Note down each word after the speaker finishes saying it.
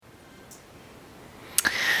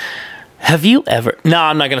Have you ever... No,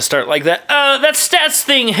 I'm not going to start like that. That's Stats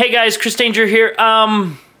Thing. Hey, guys, Chris Danger here.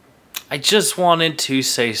 I just wanted to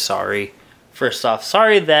say sorry. First off,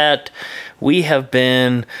 sorry that we have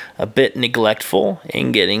been a bit neglectful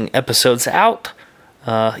in getting episodes out.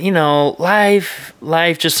 Life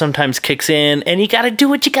just sometimes kicks in, and you got to do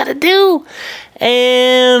what you got to do.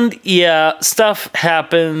 And, yeah, stuff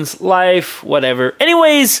happens. Life, whatever.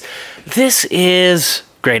 Anyways, this is...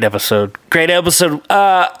 Great episode.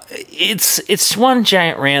 It's one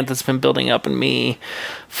giant rant that's been building up in me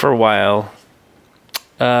for a while.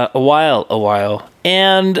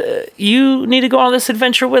 And you need to go on this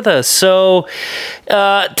adventure with us. So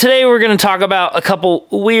today we're going to talk about a couple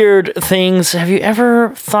weird things. Have you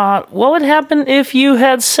ever thought, what would happen if you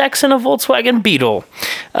had sex in a Volkswagen Beetle?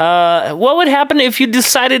 What would happen if you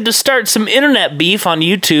decided to start some internet beef on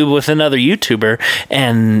YouTube with another YouTuber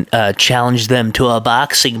and challenge them to a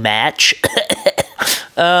boxing match?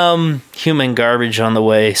 Human garbage on the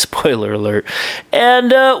way, spoiler alert.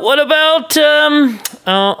 And what about,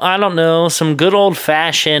 I don't know, some good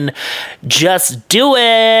old-fashioned just do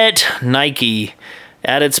it Nike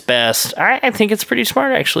at its best. I think it's pretty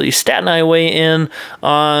smart, actually. Stat and I weigh in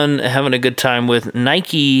on having a good time with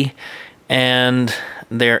Nike and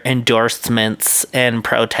their endorsements and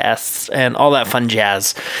protests and all that fun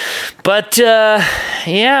jazz. But,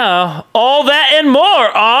 yeah, all that and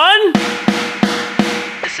more on...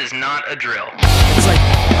 This is not a drill. It's like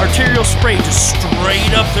arterial spray just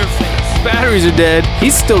straight up their face. Batteries are dead.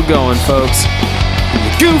 He's still going, folks.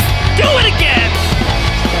 Goof! Do it again!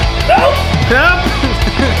 No! Yep.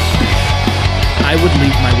 I would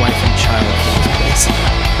leave my wife and child for this place.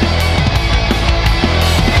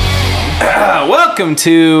 Welcome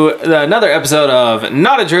to another episode of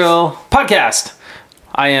Not a Drill podcast.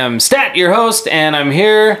 I am Stat, your host, and I'm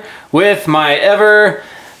here with my ever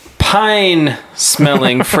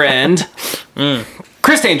pine-smelling friend,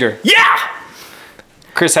 Chris Danger. Yeah!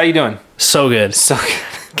 Chris, how you doing? So good. So good.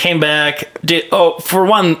 Came back. For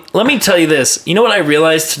one, let me tell you this. You know what I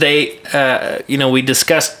realized today? We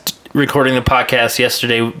discussed recording the podcast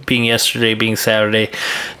yesterday being Saturday.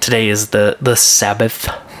 Today is the Sabbath,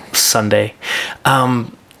 Sunday.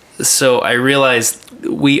 So I realized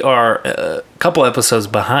we are a couple episodes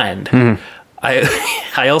behind. Mm-hmm.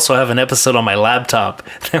 I also have an episode on my laptop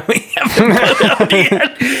that we haven't put out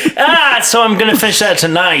yet. So I'm going to finish that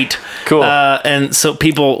tonight. Cool. And so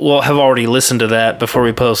people will have already listened to that before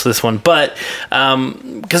we post this one. But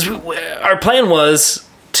because our plan was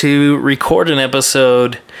to record an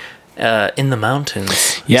episode in the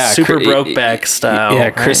mountains. Yeah. Super Brokeback style.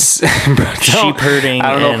 Yeah, Chris. Sheep herding.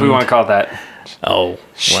 I don't know if we want to call it that. Oh.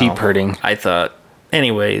 Sheep herding. I thought.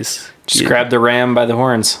 Anyways. Just grab the ram by the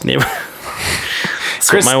horns.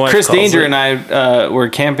 Chris Danger and I were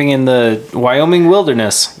camping in the Wyoming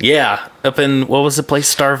wilderness. Yeah, up in, what was the place?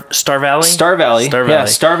 Star Valley? Star Valley. Yeah,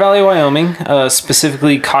 Star Valley, Wyoming,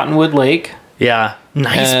 specifically Cottonwood Lake. Yeah,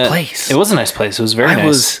 nice place. It was a nice place. It was very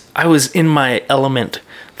nice. I was in my element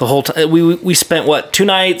the whole time. We spent, 2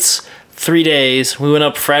 nights, 3 days. We went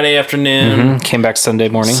up Friday afternoon. Mm-hmm. Came back Sunday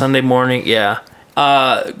morning, yeah.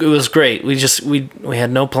 It was great. We had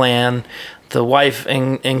no plan. The wife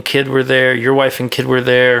and kid were there. Your wife and kid were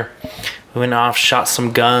there. We went off, shot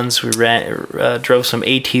some guns. We drove some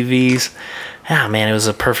ATVs. Ah, man, it was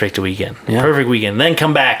a perfect weekend. Yeah. Perfect weekend. Then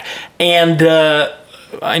come back. And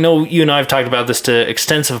I know you and I have talked about this to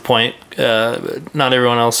extensive point. Not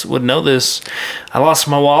everyone else would know this. I lost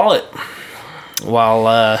my wallet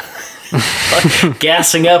while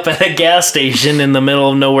gassing up at a gas station in the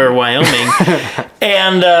middle of nowhere, Wyoming.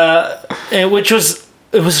 and which was...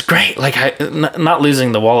 It was great. Like, not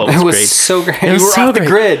losing the wallet was great. It was so great. You were off the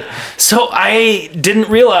grid. So I didn't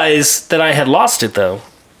realize that I had lost it, though,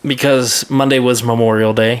 because Monday was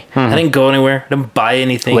Memorial Day. Mm-hmm. I didn't go anywhere. I didn't buy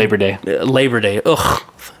anything. Labor Day. Ugh.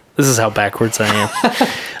 This is how backwards I am.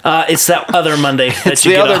 It's that other Monday that it's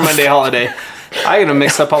you get the other off. Monday holiday. I get them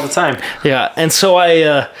mixed up all the time. Yeah. And so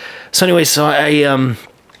I didn't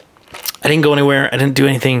go anywhere. I didn't do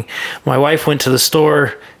anything. My wife went to the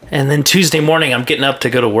store. And then Tuesday morning, I'm getting up to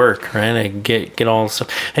go to work, right? I get all this stuff.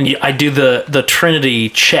 And I do the Trinity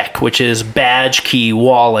check, which is badge, key,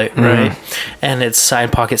 wallet, right? And it's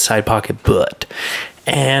side pocket, butt.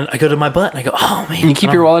 And I go to my butt, and I go, oh, man. You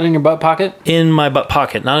keep your wallet in your butt pocket? In my butt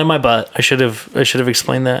pocket, not in my butt. I should have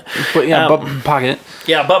explained that. But yeah, butt pocket.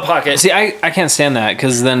 Yeah, butt pocket. See, I can't stand that,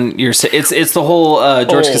 because then it's the whole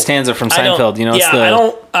George Costanza from Seinfeld. You know, yeah, it's the...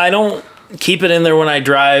 I don't keep it in there when I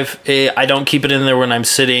drive. I don't keep it in there when I'm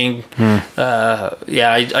sitting.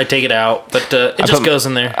 I take it out, but it just goes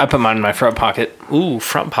in there. I put mine in my front pocket. Ooh,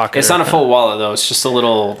 front pocket. It's not a full wallet though. It's just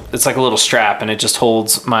it's like a little strap, and it just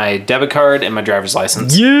holds my debit card and my driver's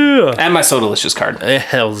license. Yeah. And my Sodalicious card.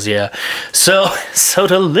 Hells yeah. So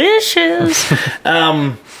delicious.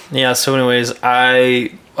 So anyways,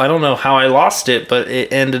 I don't know how I lost it, but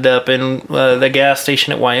it ended up in the gas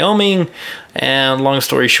station at Wyoming. And long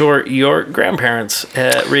story short, your grandparents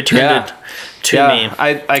returned it to me.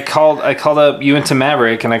 I called up. You went to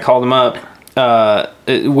Maverick, and I called them up.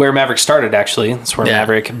 Where Maverick started, actually. That's where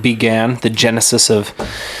Maverick began. The genesis of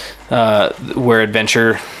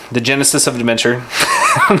adventure.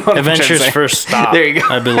 Adventure's first stop. There you go.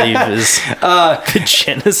 I believe is the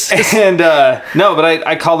genesis. And no, but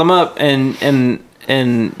I called them up and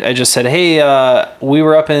I just said, hey, we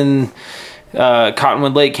were up in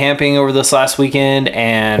Cottonwood Lake camping over this last weekend,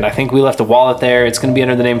 and I think we left a wallet there. It's going to be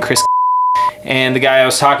under the name Chris. And the guy I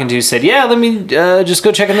was talking to said, yeah, let me just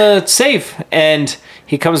go check in the safe. And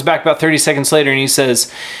he comes back about 30 seconds later and he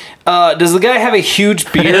says, does the guy have a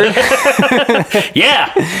huge beard?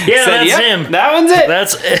 yeah, that's him. That one's it.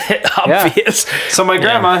 That's obvious. Yeah. So my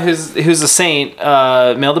grandma, who's a saint,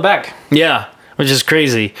 mailed it back. Yeah. Which is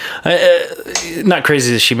crazy. Not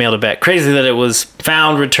crazy that she mailed it back. Crazy that it was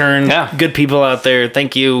found, returned. Yeah. Good people out there.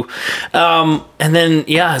 Thank you. And then,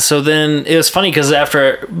 so then it was funny because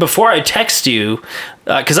before I text you,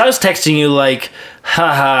 because I was texting you like,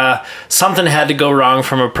 haha, something had to go wrong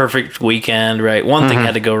from a perfect weekend, right? One thing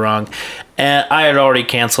had to go wrong. And I had already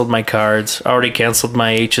canceled my cards, already canceled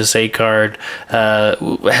my HSA card,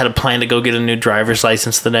 had a plan to go get a new driver's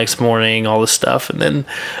license the next morning, all this stuff. And then,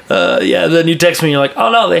 then you text me and you're like,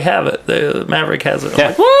 oh no, they have it. The Maverick has it. I'm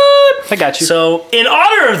like, what? I got you. So in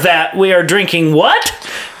honor of that, we are drinking what?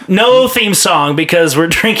 No theme song because we're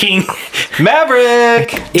drinking Maverick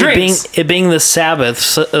drinks. It being the Sabbath,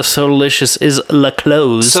 so delicious is La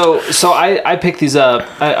Close. So I picked these up.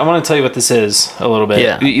 I want to tell you what this is a little bit.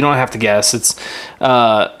 Yeah. You don't have to guess. It's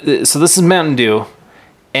so this is Mountain Dew,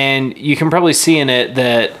 and you can probably see in it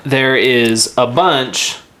that there is a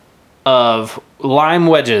bunch of lime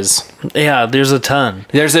wedges. Yeah, there's a ton.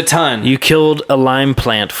 You killed a lime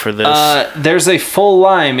plant for this. There's a full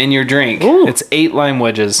lime in your drink. Ooh. It's 8 lime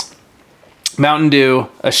wedges. Mountain Dew,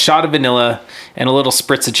 a shot of vanilla, and a little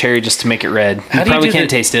spritz of cherry just to make it red. You probably can't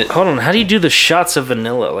taste it. Hold on. How do you do the shots of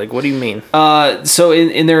vanilla? Like, what do you mean? So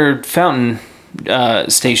in their fountain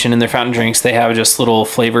station, in their fountain drinks, they have just little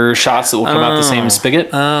flavor shots that will come out the same spigot.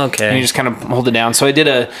 Oh, okay. And you just kind of hold it down. So I did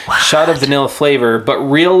a shot of vanilla flavor, but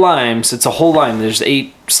real limes. It's a whole lime. There's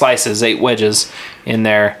 8 slices, 8 wedges in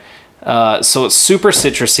there. So it's super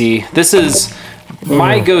citrusy. This is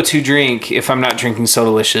my go-to drink if I'm not drinking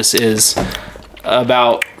Sodalicious is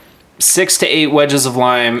about 6 to 8 wedges of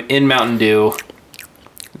lime in Mountain Dew.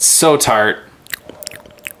 It's so tart.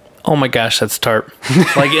 Oh my gosh, that's tart.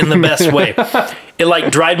 Like in the best way. It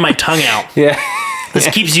like dried my tongue out. Yeah. This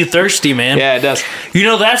keeps you thirsty, man. Yeah, it does. You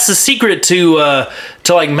know, that's the secret to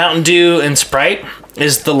like Mountain Dew and Sprite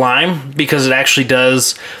is the lime, because it actually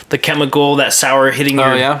does the chemical, that sour hitting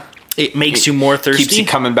your... Oh, yeah? It makes you more thirsty. Keeps you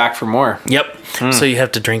coming back for more. Yep. So you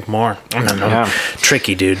have to drink more. Yeah.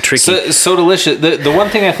 Tricky, dude. Tricky. So delicious. The one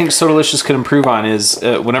thing I think Sodalicious could improve on is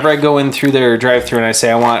whenever I go in through their drive-thru and I say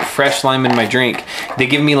I want fresh lime in my drink, they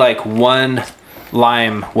give me like 1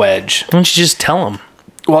 lime wedge. Why don't you just tell them?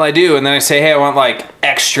 Well, I do, and then I say, hey, I want like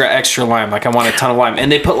extra lime. Like I want a ton of lime, and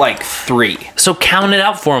they put like 3. So count it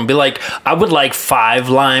out for them. Be like, I would like 5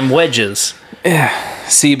 lime wedges. Yeah.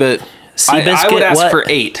 See, but Seabiscuit, I would ask what? for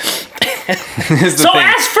 8. So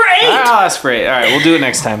ask for 8. I'll ask for 8. All right, we'll do it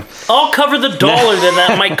next time. I'll cover the $1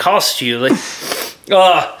 that might cost you. Like,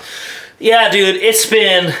 yeah, dude, it's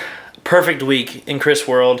been a perfect week in Chris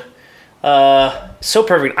World. So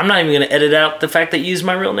perfect. I'm not even gonna edit out the fact that you used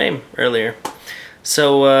my real name earlier.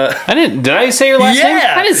 So I didn't. Did I say your last name?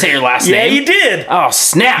 I didn't say your last name. Yeah, you did. Oh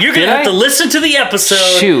snap! You're gonna have to listen to the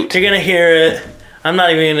episode. Shoot. You're gonna hear it. I'm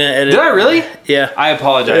not even gonna edit. Did I really? Yeah. I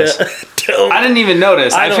apologize. I didn't even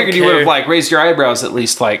notice. I figured you would have like raised your eyebrows at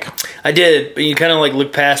least like. I did, but you kind of like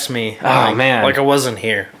looked past me. Oh man! Like I wasn't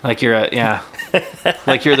here. Like you're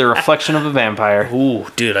like you're the reflection of a vampire. Ooh,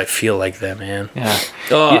 dude, I feel like that, man. Yeah.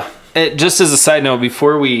 Just as a side note,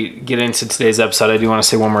 before we get into today's episode, I do want to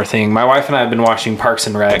say one more thing. My wife and I have been watching Parks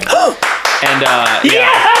and Rec. And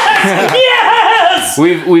yes!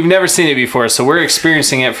 We've never seen it before, so we're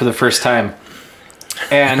experiencing it for the first time.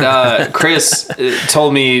 And Chris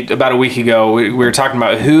told me about a week ago, we were talking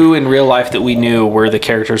about who in real life that we knew were the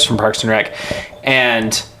characters from Parks and Rec.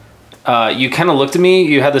 And you kind of looked at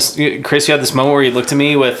me. Chris, you had this moment where you looked at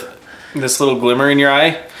me with this little glimmer in your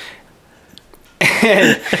eye,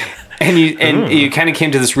 and you kind of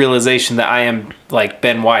came to this realization that I am like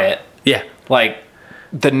Ben Wyatt, Yeah. like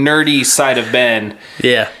the nerdy side of Ben.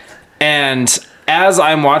 Yeah. And as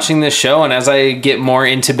I'm watching this show and as I get more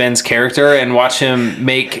into Ben's character and watch him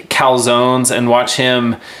make calzones and watch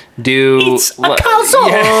him do It's a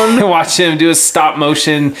calzone. Yeah, watch him do a stop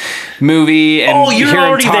motion movie and You're hear him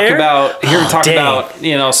already talk there? about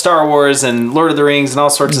Dang. Star Wars and Lord of the Rings and all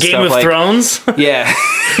sorts of Game stuff. of Thrones? Yeah.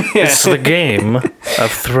 It's the Game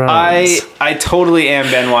of Thrones. I totally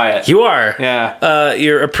am Ben Wyatt. You are. Yeah.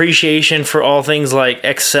 Your appreciation for all things like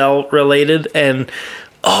Excel related and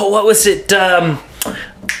what was it? I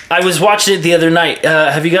was watching it the other night.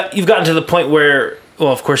 You've gotten to the point where?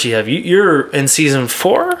 Well, of course you have. You're in season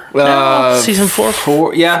 4 now? Season 4?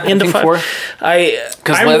 4, yeah. End of 5? 4.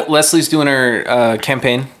 Because Leslie's doing her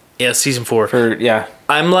campaign. Yeah, season 4. Yeah.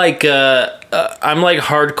 I'm like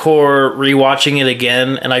hardcore rewatching it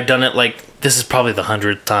again, and I've done it like this is probably the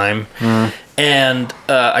 100th time. And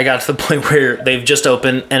I got to the point where they've just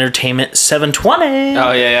opened Entertainment 720.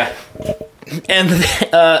 Oh yeah. And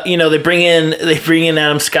they bring in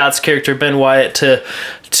Adam Scott's character Ben Wyatt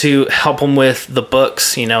to help them with the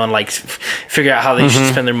books, and like figure out how they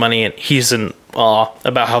should spend their money, and he's in awe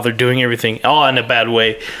about how they're doing everything, all in a bad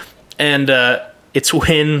way. And it's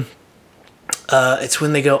when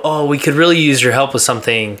they go, oh, we could really use your help with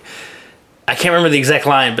something. I can't remember the exact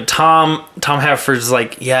line, but Tom Haverford's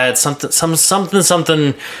like, yeah, it's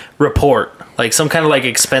something report, like some kind of like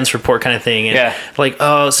expense report kind of thing, and like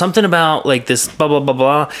something about like this blah blah blah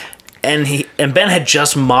blah, and Ben had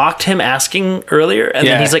just mocked him asking earlier, and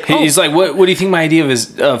then he's like, what do you think my idea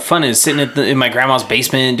of fun is? Sitting in my grandma's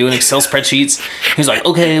basement doing Excel spreadsheets. He's like,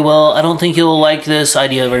 okay, well, I don't think you'll like this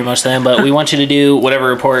idea very much then, but we want you to do whatever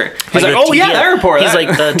report. He's like, oh yeah, that report. He's like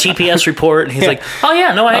the TPS report, and he's like, oh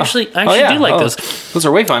yeah, no, I actually do like those. Those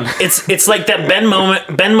are way fun. It's like that Ben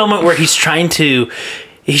moment where he's trying to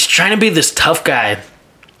be this tough guy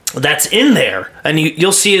that's in there, and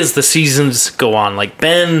you'll see as the seasons go on, like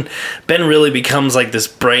Ben really becomes like this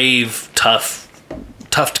brave, toughened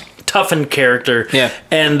character. Yeah.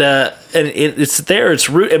 And it's there, it's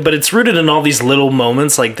rooted in all these little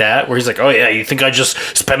moments like that where he's like, oh yeah, you think I just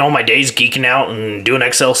spend all my days geeking out and doing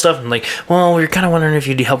Excel stuff? And like, well, we we're kind of wondering if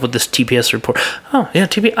you'd help with this TPS report. Oh yeah,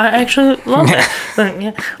 I actually love that.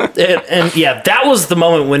 Yeah. And yeah, that was the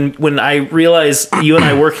moment when I realized you and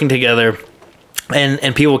I working together.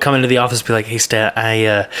 And people would come into the office and be like, hey, Stat,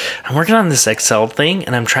 I'm working on this Excel thing,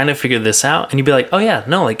 and I'm trying to figure this out. And you'd be like, oh, yeah,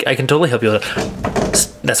 no, like, I can totally help you with it.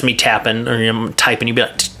 That's me tapping, or I'm typing. You'd be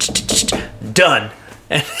like, done.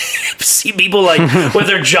 And see people, like, with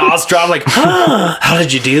their jaws dropped, like, how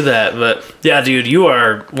did you do that? But, yeah, dude, you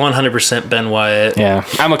are 100% Ben Wyatt. Yeah,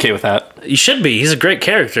 I'm okay with that. You should be. He's a great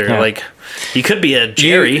character. Yeah. Like, you could be a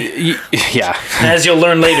Jerry. Yeah. As you'll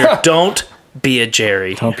learn later, don't be a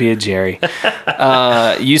Jerry. Don't be a Jerry.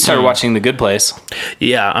 You started watching The Good Place.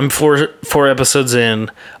 Yeah, I'm four episodes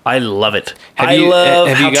in. I love it. Have you love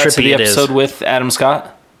how got to trippy the it is. episode with Adam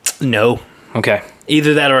Scott? No. Okay.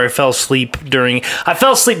 Either that or I fell asleep during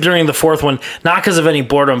the fourth one, not because of any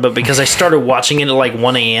boredom, but because I started watching it at like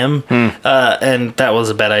 1 a.m. And that was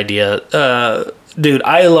a bad idea. Dude,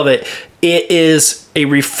 I love it. It is a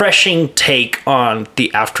refreshing take on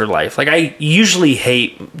the afterlife. Like, I usually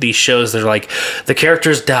hate these shows that are like, the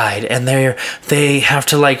characters died and they have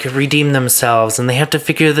to like redeem themselves and they have to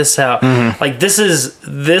figure this out. Like, this is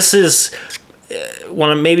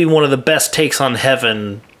one of the best takes on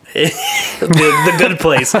heaven. the Good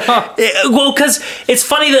Place. Well, because it's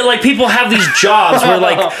funny that like people have these jobs where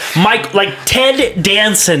like Ted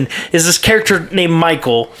Danson is this character named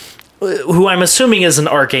Michael, who I'm assuming is an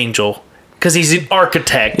archangel because he's an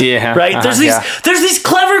architect. Yeah, right. There's these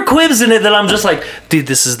clever quibs in it that I'm just like, dude,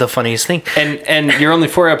 this is the funniest thing. And you're only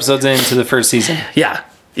 4 episodes into the first season. Yeah.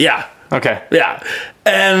 Okay. Yeah.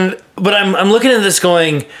 But I'm looking at this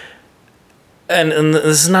going. And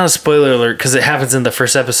this is not a spoiler alert because it happens in the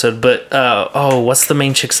first episode. But what's the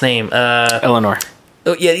main chick's name? Eleanor.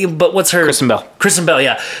 Oh, yeah, but what's her? Kristen Bell. Kristen Bell.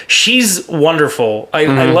 Yeah, she's wonderful. I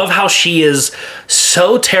love how she is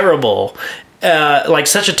so terrible, like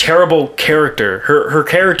such a terrible character. Her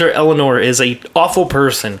character Eleanor is a awful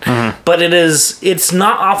person, but it's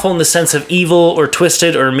not awful in the sense of evil or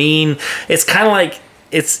twisted or mean. It's kind of like.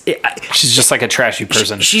 She's just like a trashy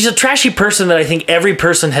person. She's a trashy person that I think every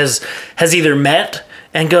person has either met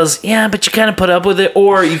and goes, yeah, but you kind of put up with it,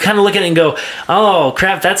 or you kind of look at it and go, oh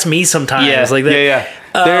crap, that's me sometimes. Yeah, like that. Yeah.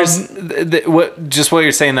 There's what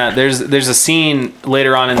you're saying that there's a scene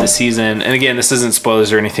later on in the season, and again, this isn't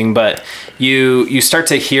spoilers or anything, but you start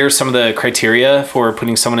to hear some of the criteria for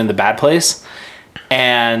putting someone in the bad place,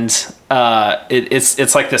 and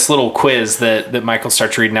it's like this little quiz that Michael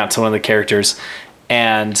starts reading out to one of the characters,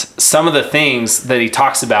 and some of the things that he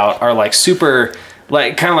talks about are like super,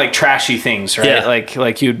 like kind of like trashy things, right? Yeah.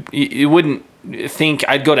 Like you wouldn't think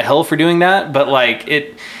I'd go to hell for doing that, but like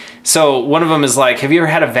it. So one of them is like, have you ever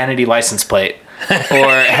had a vanity license plate? Or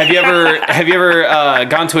have you ever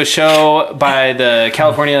gone to a show by the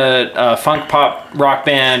California funk pop rock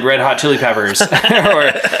band Red Hot Chili Peppers? Or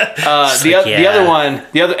the other one,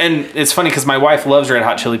 and it's funny because my wife loves Red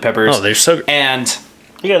Hot Chili Peppers. Oh, they're so. And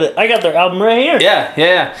I got their album right here.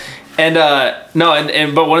 yeah. And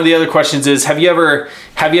but one of the other questions is, have you ever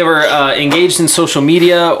engaged in social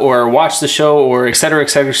media or watched the show or et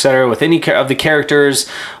cetera with any of the characters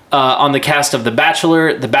on the cast of The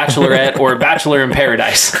Bachelor, The Bachelorette, or Bachelor in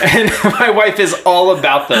Paradise? And my wife is all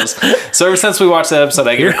about those. So ever since we watched that episode,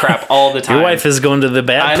 I give her crap all the time. Your wife is going to the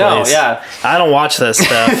bad place. I know, yeah. I don't watch that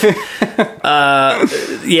stuff.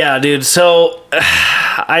 Yeah, dude. So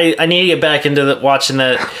I need to get back into watching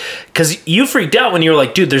that, because you freaked out when you were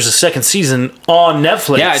like, dude, there's a second season on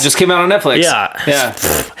Netflix. Yeah, it just came out on Netflix. Yeah.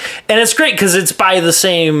 And it's great because it's by the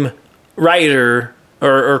same writer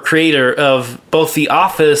or creator of both The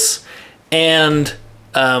Office and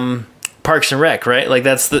Parks and Rec, right? Like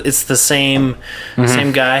it's the same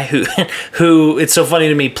guy who it's so funny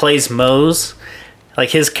to me plays Mose. Like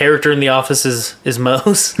his character in The Office is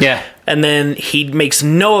Mose. Yeah. And then he makes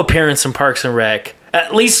no appearance in Parks and Rec,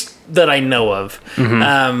 at least that I know of.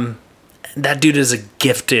 That dude is a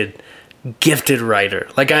gifted writer.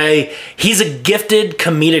 Like he's a gifted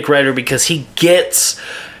comedic writer because he gets.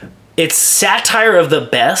 It's satire of the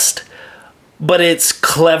best, but it's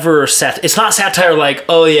clever it's not satire like,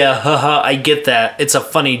 oh yeah, haha, I get that. It's a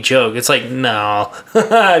funny joke. It's like, no,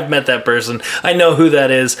 I've met that person. I know who that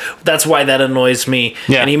is. That's why that annoys me.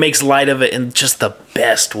 Yeah. And he makes light of it in just the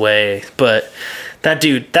best way. But that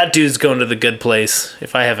dude's going to the good place,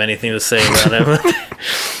 if I have anything to say about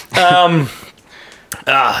him.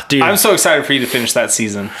 Dude. I'm so excited for you to finish that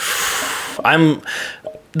season.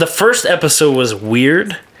 The first episode was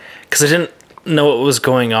weird, because I didn't know what was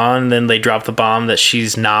going on. Then they dropped the bomb that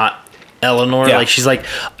she's not Eleanor. Yeah. Like, she's like,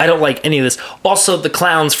 I don't like any of this. Also, the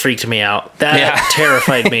clowns freaked me out. That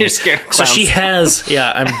terrified me. You're scared of clowns. So she has,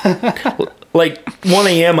 I'm like 1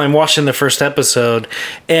 a.m. I'm watching the first episode,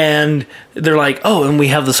 and they're like, oh, and we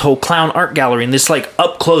have this whole clown art gallery, and this like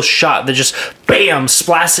up close shot that just bam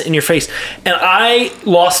splash it in your face, and I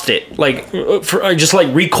lost it. Like, I just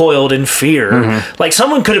like recoiled in fear. Like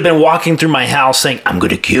someone could have been walking through my house saying, I'm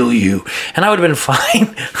gonna kill you, and I would have been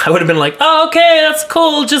fine. I would have been like, oh, okay, that's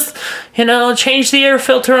cool, just change the air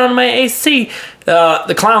filter on my AC.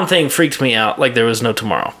 The clown thing freaked me out like there was no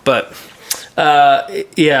tomorrow. But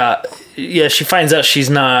she finds out she's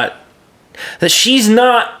not.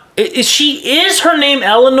 Is her name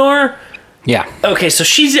Eleanor? Yeah. Okay, so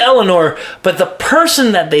she's Eleanor, but the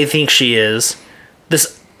person that they think she is,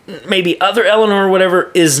 this maybe other Eleanor or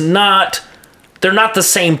whatever, is not. They're not the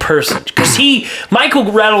same person, because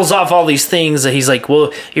Michael rattles off all these things that he's like,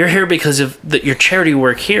 well, you're here because of your charity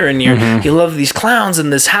work here, and you love these clowns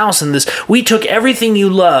and this house and this. We took everything you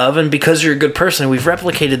love, and because you're a good person, we've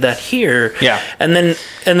replicated that here. Yeah. And then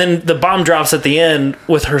the bomb drops at the end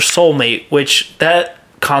with her soulmate, which that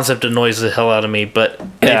concept annoys the hell out of me. But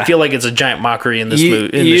I feel like it's a giant mockery in this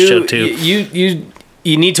this show too.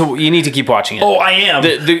 You need to keep watching it. Oh, I am.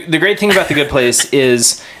 The great thing about The Good Place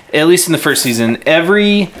is, at least in the first season,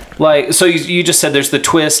 so you just said there's the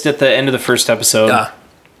twist at the end of the first episode.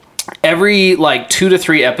 Every 2 to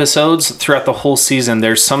 3 episodes throughout the whole season,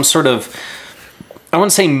 there's some sort of, I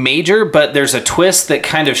wouldn't say major, but there's a twist that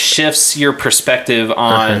kind of shifts your perspective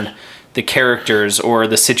on the characters or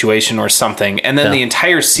the situation or something. And then the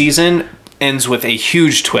entire season ends with a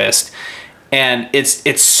huge twist. And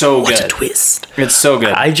it's so good. What's a twist? It's so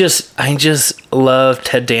good. I just love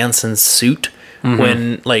Ted Danson's suit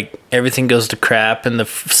when everything goes to crap in the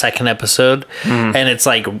second episode, and it's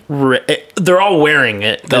like they're all wearing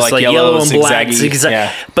it. They're like yellow and black,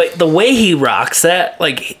 but the way he rocks that,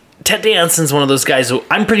 Ted Danson's one of those guys who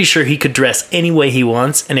I'm pretty sure he could dress any way he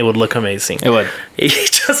wants and it would look amazing. It would. He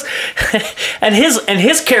just and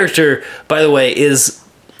his character, by the way, is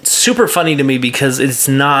super funny to me because it's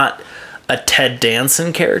not a Ted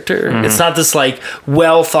Danson character. It's not this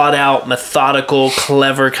well thought out, methodical,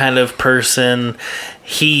 clever kind of person.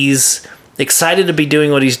 He's excited to be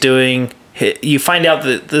doing what he's doing. You find out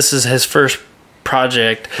that this is his first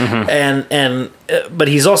project, but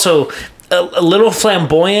he's also a little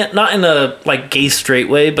flamboyant, not in a like gay straight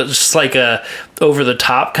way, but just like a over the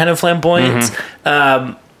top kind of flamboyance.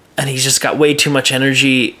 And he's just got way too much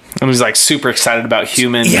energy. And he's like super excited about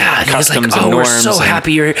human Yeah, and he's like, customs "Oh, and we're norms. so and-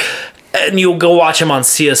 happy you're here." And you'll go watch him on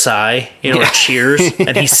CSI, or Cheers,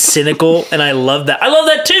 and he's cynical, and I love that. I love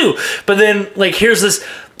that too. But then, like, here's this,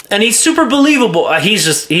 and he's super believable.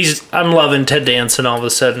 I'm loving Ted Danson all of a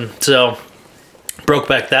sudden. So, broke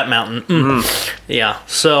back that mountain. Yeah.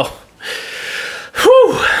 So,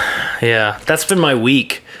 whew. Yeah, that's been my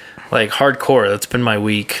week. Like, hardcore. That's been my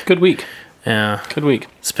week. Good week. Yeah. Good week.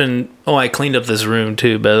 It's been. Oh, I cleaned up this room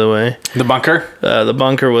too, by the way. The bunker. The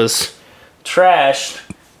bunker was trashed,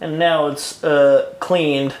 and now it's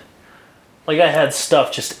cleaned. Like, I had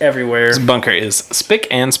stuff just everywhere. This bunker is spick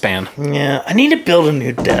and span. Yeah, I need to build a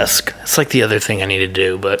new desk. That's like the other thing I need to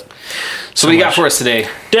do, but... So what do you got for us today,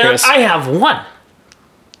 Dad, Chris? I have 1,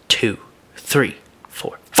 2, 3,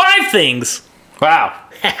 4, 5 things. Wow.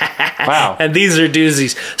 Wow. And these are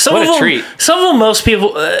doozies. Some What of a them, treat. Some of them, most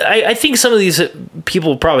people... I think some of these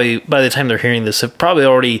people probably, by the time they're hearing this, have probably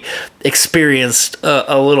already experienced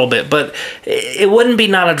a little bit. But it wouldn't be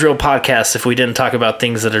Not a Drill podcast if we didn't talk about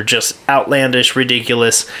things that are just outlandish,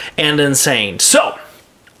 ridiculous, and insane. So...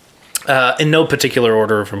 in no particular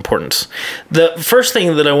order of importance. The first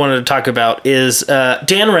thing that I wanted to talk about is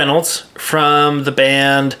Dan Reynolds from the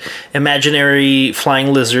band Imaginary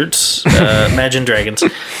Flying Lizards, Imagine Dragons.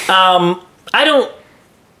 I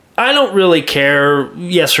don't really care,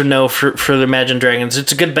 yes or no, for the Imagine Dragons.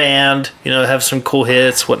 It's a good band, they have some cool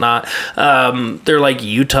hits, whatnot. They're like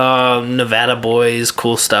Utah, Nevada boys,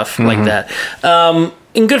 cool stuff like that.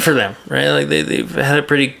 And good for them, right? Like they've had a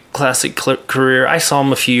pretty classic career. I saw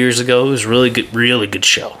them a few years ago. It was really good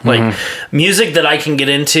show. Like music that I can get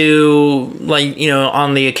into, like,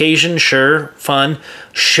 on the occasion, sure, fun.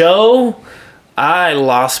 Show, I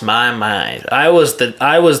lost my mind. I was the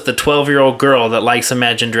 12-year-old girl that likes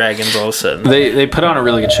Imagine Dragons all of a sudden. They put on a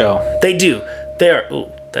really good show. They do. They are.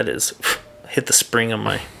 Ooh, that is hit the spring on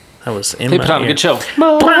my. That was in They my put on a ear. good show.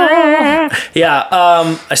 Yeah.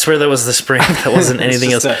 I swear that was the spring. That wasn't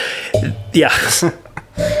anything else. Yeah.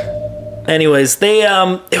 Anyways, they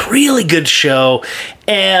a really good show.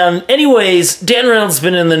 And anyways, Dan Reynolds has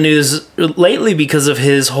been in the news lately because of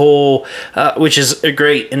his whole, which is a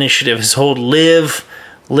great initiative, his whole live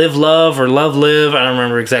love or love live. I don't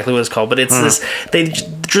remember exactly what it's called, but it's this. They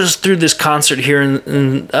just threw this concert here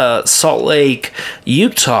in Salt Lake,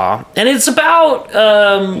 Utah, and it's about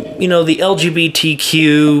the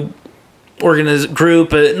LGBTQ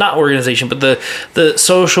group, not organization, but the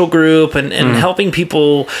social group, and helping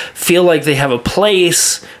people feel like they have a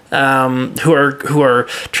place, who are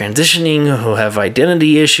transitioning, who have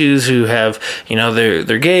identity issues, who have,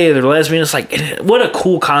 they're gay, they're lesbian. It's like, what a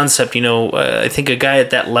cool concept, I think a guy at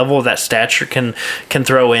that level, of that stature can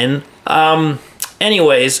throw in.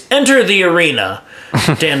 Anyways, enter the arena,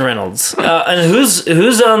 Dan Reynolds. And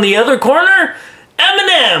who's on the other corner?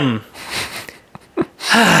 Eminem.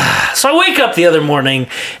 So I wake up the other morning,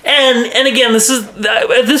 and again, this is,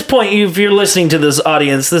 at this point, if you're listening to this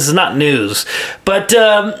audience, this is not news, but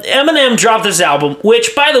Eminem dropped this album,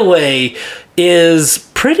 which, by the way, is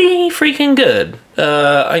pretty freaking good.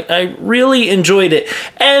 I really enjoyed it,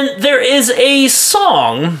 and there is a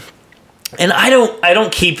song, and I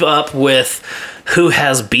don't keep up with who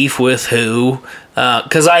has beef with who,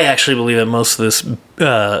 because I actually believe that most of this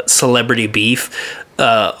celebrity beef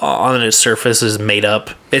on its surface is made up.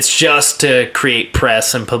 It's just to create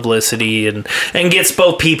press and publicity and gets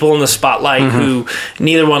both people in the spotlight who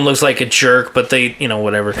neither one looks like a jerk, but they,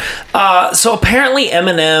 whatever. So apparently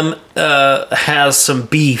Eminem has some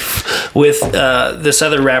beef with this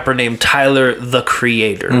other rapper named Tyler, the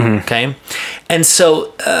Creator. Okay. And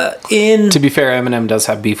so To be fair, Eminem does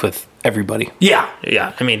have beef with everybody. Yeah.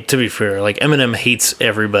 I mean, to be fair, like, Eminem hates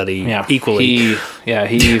everybody equally.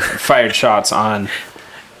 He fired shots on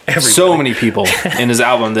Everybody. so many people in his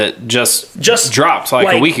album that just dropped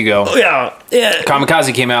like a week ago. Yeah.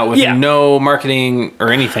 Kamikaze came out with no marketing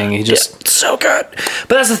or anything. He just so good. But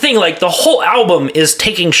that's the thing, like, the whole album is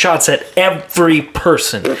taking shots at every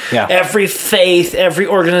person. Yeah. Every faith, every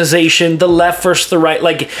organization, the left versus the right.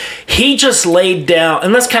 Like, he just laid down,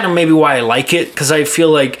 and that's kind of maybe why I like it, because I feel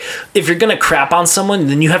like if you're going to crap on someone,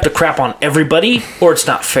 then you have to crap on everybody, or it's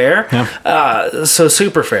not fair. Yeah. So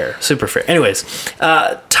super fair. Anyways,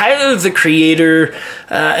 Tyler, the Creator,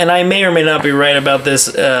 and I may or may not be right about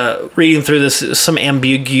this, reading through this, some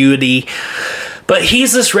ambiguity, but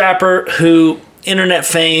he's this rapper who, internet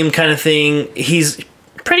fame kind of thing, he's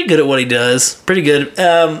pretty good at what he does. Pretty good.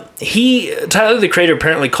 Tyler, the Creator,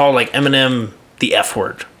 apparently called, like, Eminem the F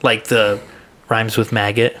word, like the rhymes with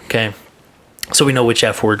maggot. Okay. So we know which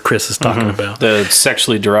F word Chris is talking about. The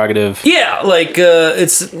sexually derogative. Yeah, like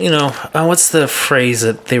it's what's the phrase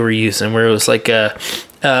that they were using where it was like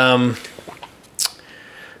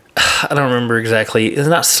I don't remember exactly. It's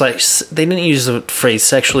not like they didn't use the phrase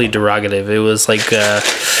sexually derogative. It was like I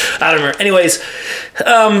don't remember. Anyways,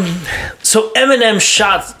 so Eminem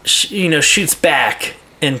shoots back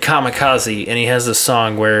in Kamikaze, and he has this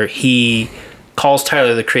song where he calls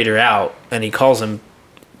Tyler the Creator out, and he calls him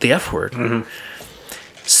the F word. Mm-hmm.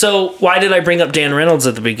 So why did I bring up Dan Reynolds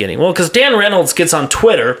at the beginning? Well, because Dan Reynolds gets on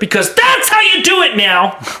Twitter, because that's how you do it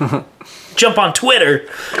now. Jump on Twitter.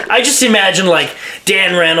 I just imagine like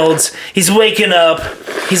Dan Reynolds, he's waking up,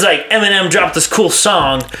 he's like, Eminem dropped this cool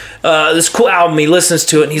song, this cool album, he listens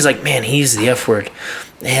to it, and he's like, man, he's the F word.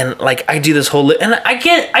 And like I do this whole and I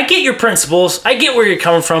get your principles, I get where you're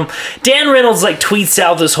coming from. Dan Reynolds like tweets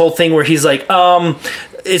out this whole thing where he's like,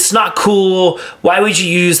 it's not cool, why would you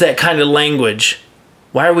use that kind of language?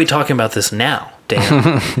 Why are we talking about this now,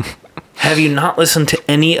 Dan? Have you not listened to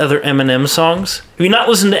any other Eminem songs? Have you not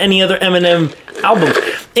listened to any other Eminem albums?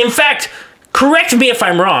 In fact, correct me if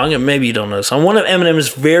I'm wrong, and maybe you don't know this, on one of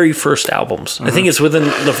Eminem's very first albums, I think it's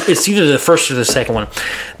it's either the first or the second one,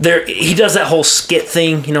 he does that whole skit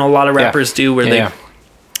thing, a lot of rappers do, where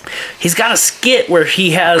he's got a skit where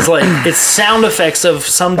he has like, it's sound effects of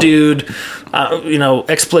some dude,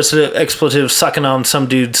 expletive sucking on some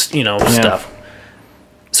dude's, stuff.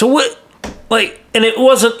 So what, like, and it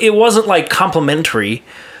wasn't like complimentary.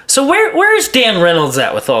 So where is Dan Reynolds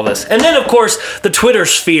at with all this? And then of course the Twitter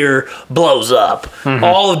sphere blows up. Mm-hmm.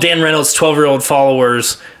 All of Dan Reynolds' 12-year-old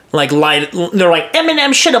followers they're like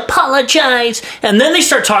Eminem should apologize, and then they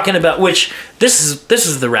start talking about this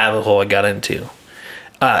is the rabbit hole I got into.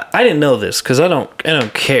 I didn't know this because I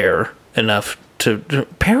don't care enough to.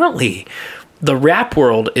 Apparently, the rap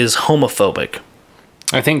world is homophobic.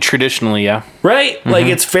 I think traditionally, yeah. Right? Mm-hmm. Like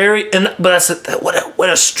it's very, but that's what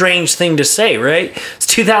a strange thing to say, right? It's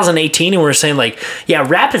 2018 and we're saying like, yeah,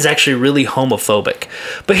 rap is actually really homophobic.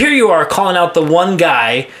 But here you are calling out the one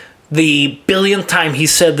guy, the billionth time he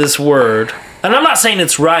said this word. And I'm not saying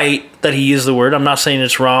it's right that he used the word. I'm not saying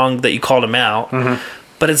it's wrong that you called him out. Mm-hmm.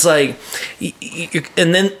 But it's like,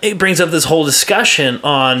 and then it brings up this whole discussion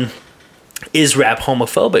on, is rap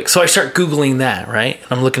homophobic? So I start Googling that, right?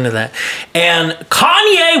 I'm looking at that. And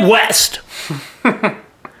Kanye West.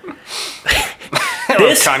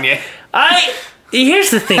 Kanye. Here's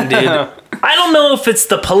the thing, dude. I don't know if it's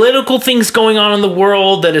the political things going on in the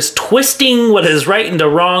world that is twisting what is right into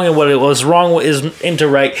wrong and what it was wrong is into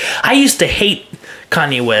right. I used to hate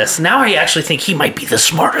Kanye West. Now I actually think he might be the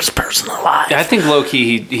smartest person alive. I think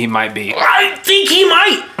low-key he might be. I think he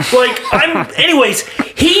might. Anyways,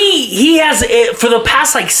 he has, for the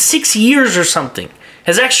past 6 years or something,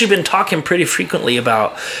 has actually been talking pretty frequently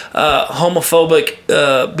about homophobic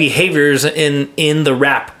behaviors in the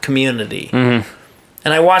rap community. Mm-hmm.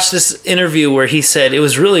 And I watched this interview where he said it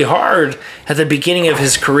was really hard at the beginning of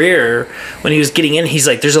his career when he was getting in. He's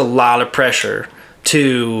like, there's a lot of pressure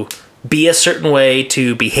to be a certain way,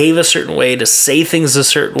 to behave a certain way, to say things a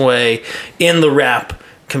certain way in the rap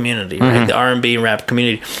community, right? Mm-hmm. The R&B and rap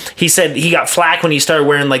community. He said he got flack when he started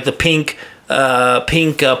wearing the pink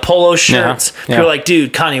polo shirts. Yeah. People were like,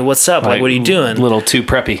 dude, Kanye, what's up? Like, what are you doing? A little too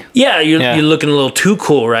preppy. Yeah, you're looking a little too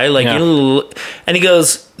cool, right? Like, you're a little, and he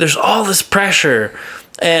goes, there's all this pressure.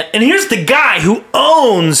 And here's the guy who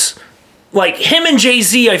owns, him and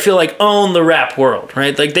Jay-Z, I feel like, own the rap world,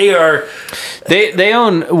 right? Like, they are... They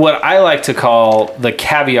own what I like to call the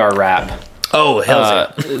caviar rap. Oh,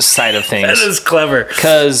 hell side of things. That is clever.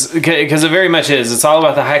 Because it very much is. It's all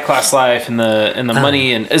about the high class life and the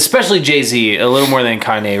money, and especially Jay-Z a little more than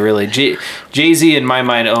Kanye. Really, Jay-Z in my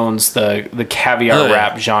mind owns the caviar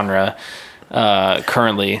rap genre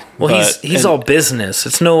currently. Well, he's all business.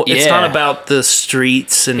 It's not about the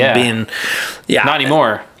streets and being not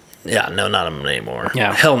anymore. Yeah, no, not him anymore.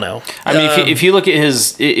 Yeah, hell no. I mean, if you look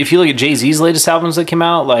at Jay-Z's latest albums that came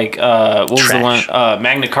out, what was the one?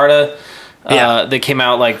 Magna Carta. That came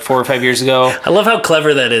out 4 or 5 years ago. I love how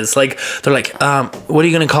clever that is. They're like, what are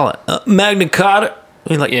you gonna call it? Magna Carta? I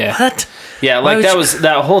mean, what? Yeah,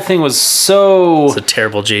 that whole thing was so. It's a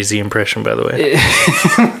terrible Jay-Z impression, by the way.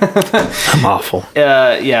 I'm awful.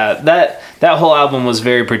 That whole album was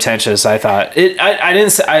very pretentious. I thought I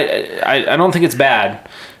don't think it's bad.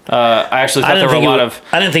 I actually thought there were a lot of.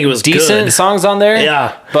 I didn't think it was decent good songs on there.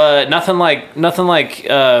 Yeah, but nothing like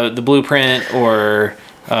The Blueprint or.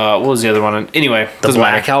 What was the other one? Anyway, the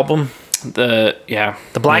Black album. The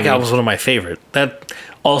Black album is one of my favorite. That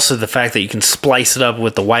also the fact that you can splice it up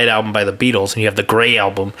with the White album by the Beatles, and you have the Gray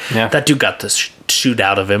album. Yeah. That dude got this shoot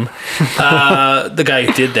out of him. The guy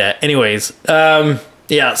who did that. Anyways,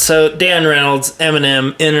 yeah, so Dan Reynolds,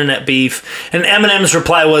 Eminem, internet beef. And Eminem's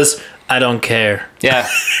reply was, I don't care. Yeah.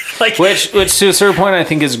 Like, which to a certain point I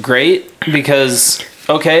think is great because,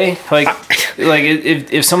 okay, like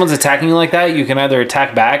if someone's attacking you like that, you can either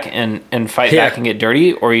attack back and fight back and get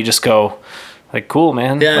dirty, or you just go, like, cool,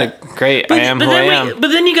 man. Yeah. Like, great, I am who I am. But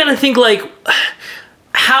then you got to think, like,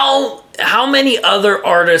 how many other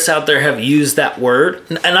artists out there have used that word?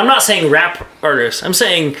 And I'm not saying rap artists. I'm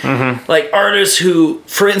saying like artists who,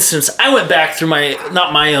 for instance, I went back through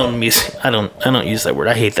not my own music. I don't use that word.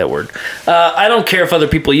 I hate that word. I don't care if other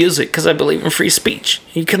people use it because I believe in free speech.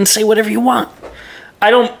 You can say whatever you want.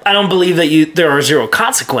 I don't believe that there are zero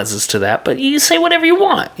consequences to that, but you say whatever you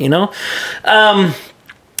want, you know?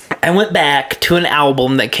 I went back to an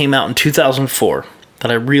album that came out in 2004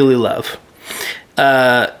 that I really love.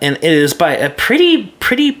 And it is by a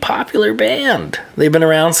pretty popular band. They've been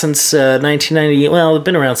around since 1990. Well, they've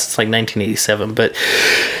been around since like 1987, but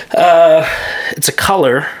it's a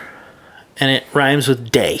color, and it rhymes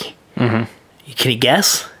with day. Mm-hmm. Can you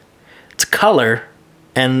guess? It's a color,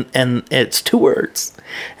 and it's 2 words,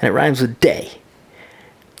 and it rhymes with day.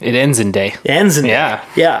 It ends in day. It ends in day.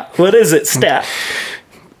 Yeah. What is it, Stat?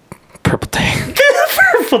 Purple Day.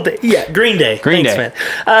 Purple Day. Yeah, Green Day. Green Day. Man.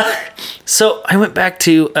 So I went back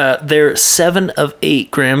to their 7 of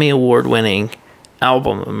 8 Grammy Award-winning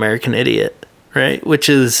album, American Idiot, right? Which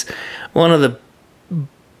is one of the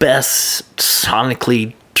best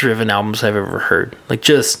sonically driven albums I've ever heard. Like,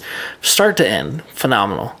 just start to end,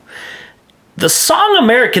 phenomenal. The song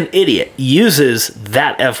American Idiot uses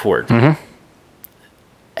that F word. Mm-hmm.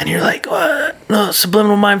 And you're like, what? No,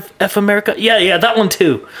 Subliminal Mind F America? Yeah, that one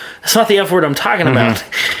too. That's not the F word I'm talking about.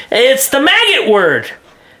 It's the maggot word.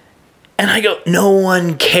 And I go, no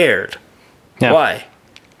one cared. Yeah. Why?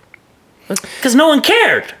 Because no one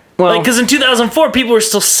cared. Well, because in 2004, people were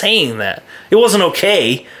still saying that. It wasn't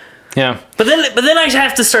okay. Yeah. But then I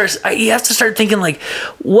have to start, you have to start thinking, like,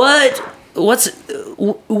 when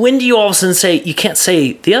do you all of a sudden say, you can't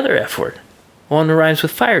say the other F word? One that rhymes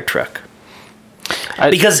with fire truck.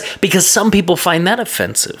 Because some people find that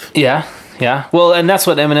offensive. Yeah. Well, and that's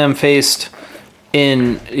what Eminem faced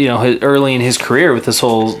in, early in his career with this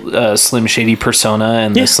whole Slim Shady persona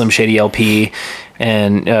and the Slim Shady LP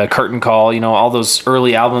and Curtain Call. All those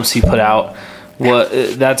early albums he put out.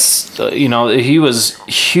 He was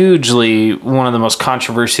hugely one of the most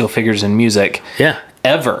controversial figures in music.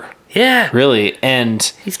 Ever. Yeah. Really. And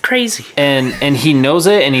he's crazy. And he knows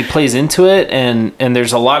it and he plays into it, and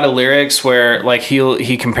there's a lot of lyrics where, like,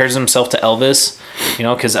 he compares himself to Elvis,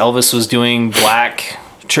 because Elvis was doing black,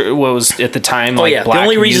 what was at the time black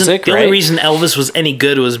music. The only reason Elvis was any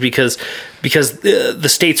good was because the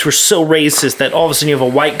states were so racist that all of a sudden you have a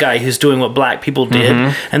white guy who's doing what black people did,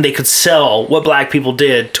 and they could sell what black people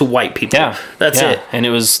did to white people. That's it. And it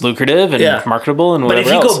was lucrative and marketable and whatever.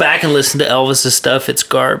 But if you go back and listen to Elvis's stuff, it's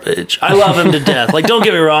garbage. I love him to death. Like, don't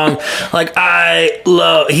get me wrong. Like,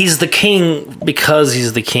 he's the king because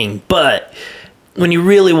he's the king. But when you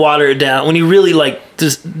really water it down, when you really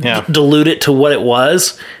dilute it to what it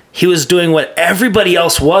was, he was doing what everybody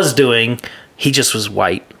else was doing. He just was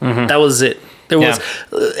white. Mm-hmm. That was it.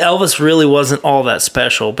 Elvis really wasn't all that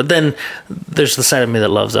special. But then there's the side of me that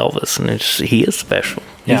loves Elvis, and he is special.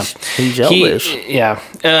 He's Elvis.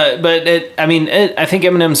 I think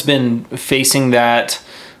Eminem's been facing that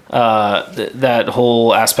that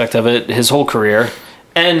whole aspect of it his whole career,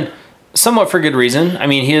 and somewhat for good reason. I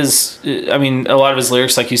mean, a lot of his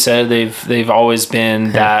lyrics, like you said, they've always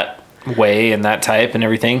been that way and that type and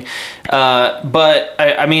everything. But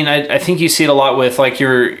I think you see it a lot with, like,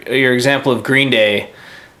 your example of Green Day.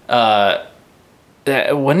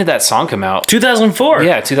 When did that song come out? 2004.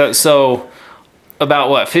 Yeah, 2000. So about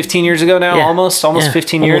what, 15 years ago now? Almost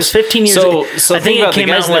 15 years. Almost 15 years ago. So I think it came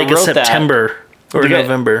out like in September or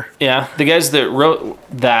November. Yeah, the guys that wrote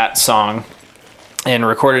that song and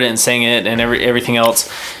recorded it and sang it and everything else,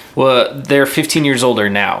 well, they're 15 years older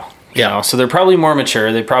now. So they're probably more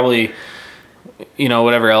mature. They probably,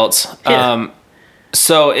 whatever else. Yeah.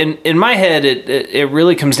 So in my head, it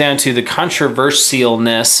really comes down to the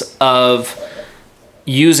controversialness of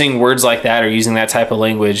using words like that or using that type of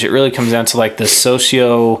language. It really comes down to, like, the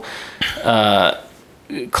socio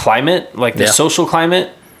climate, like the social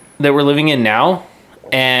climate that we're living in now.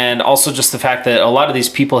 And also just the fact that a lot of these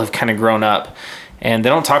people have kind of grown up and they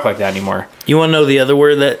don't talk like that anymore. You want to know the other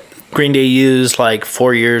word that Green Day used like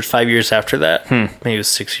 4 years, 5 years after that? Maybe it was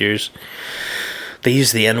 6 years. They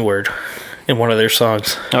used the N-word in one of their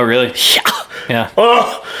songs. Oh, really? Yeah. Yeah.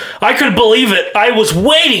 Oh, I couldn't believe it. I was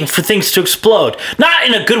waiting for things to explode. Not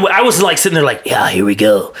in a good way. I was like sitting there like, yeah, here we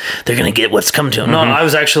go. They're going to get what's coming to them. No, I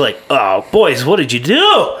was actually like, oh, boys, what did you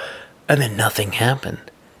do? And then nothing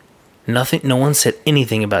happened. Nothing. No one said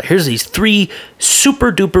anything about it. Here's these 3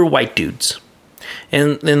 super duper white dudes.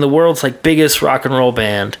 In the world's like biggest rock and roll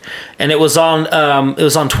band, and it was on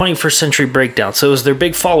 21st Century Breakdown, so it was their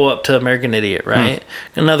big follow up to American Idiot, right?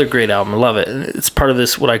 Another great album, I love it. It's part of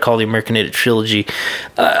this what I call the American Idiot trilogy,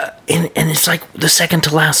 and it's like the second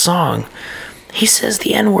to last song. He says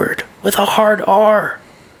the N-word with a hard R,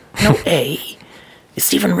 no A.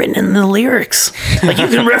 It's even written in the lyrics, like you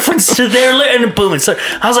can reference to their and boom. And so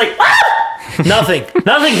I was like, ah! Nothing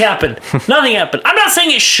happened. I'm not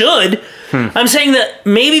saying it should. I'm saying that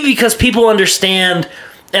maybe because people understand,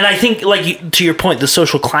 and I think, like to your point, the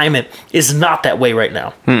social climate is not that way right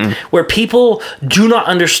now, where people do not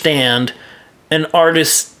understand an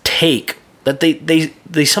artist's take, that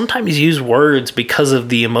they sometimes use words because of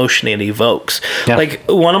the emotion it evokes. Yeah. Like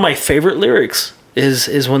one of my favorite lyrics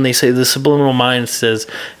is when they say the subliminal mind says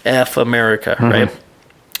F America, right?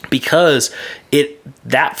 Because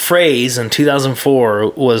that phrase in 2004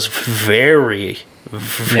 was very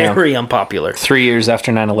unpopular. 3 years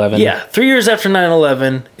after 9/11. Yeah, 3 years after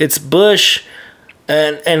 9/11. It's Bush,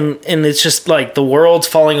 and it's just like the world's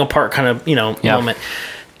falling apart kind of moment.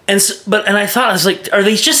 And I thought, I was like, are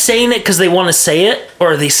they just saying it because they want to say it,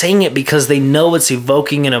 or are they saying it because they know it's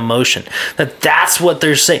evoking an emotion? That's what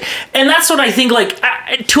they're saying, and that's what I think. Like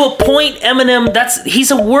to a point, Eminem,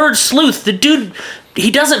 he's a word sleuth. The dude, he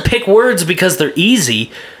doesn't pick words because they're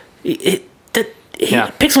easy. He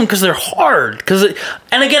picks them because they're hard.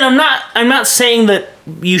 And again, I'm not saying that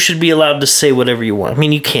you should be allowed to say whatever you want. I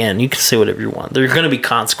mean, you can say whatever you want. There are going to be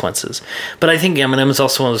consequences, but I think Eminem is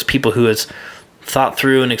also one of those people who has thought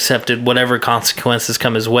through and accepted whatever consequences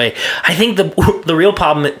come his way. I think the real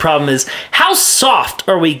problem is how soft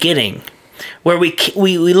are we getting? Where we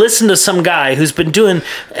listen to some guy who's been doing,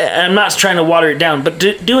 I'm not trying to water it down, but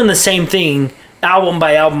doing the same thing album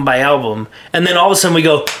by album by album, and then all of a sudden we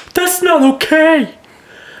go, that's not okay.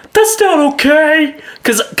 That's not okay.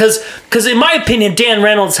 Because in my opinion, Dan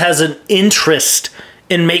Reynolds has an interest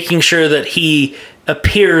in making sure that he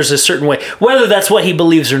appears a certain way, whether that's what he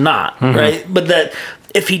believes or not, right? But that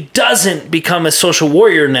if he doesn't become a social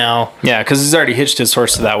warrior now... Yeah, because he's already hitched his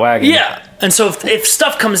horse to that wagon. Yeah, and so if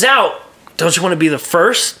stuff comes out, don't you want to be the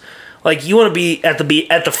first? Like, you want to be at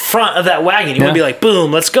the front of that wagon. You want to be like,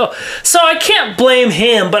 boom, let's go. So I can't blame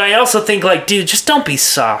him, but I also think, like, dude, just don't be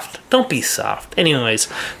soft. Don't be soft. Anyways,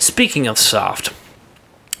 speaking of soft,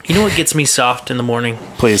 you know what gets me soft in the morning?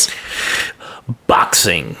 Please.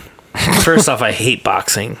 Boxing. First off, I hate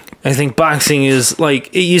boxing. I think boxing is like,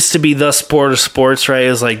 it used to be the sport of sports, right? It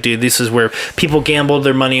was like, dude, this is where people gambled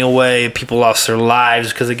their money away. People lost their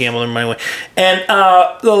lives because they gambled their money away. And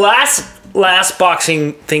the last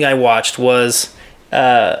boxing thing I watched was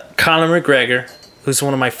Conor McGregor, who's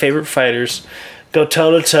one of my favorite fighters, go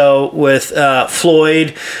toe-to-toe with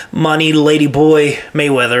Floyd Money Ladyboy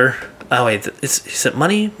Mayweather. Oh, wait, is it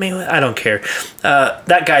Money Mayweather? I don't care.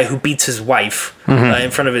 That guy who beats his wife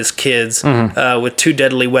in front of his kids with 2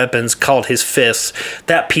 deadly weapons called his fists.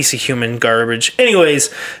 That piece of human garbage.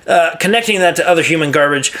 Anyways, connecting that to other human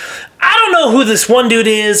garbage. I don't know who this one dude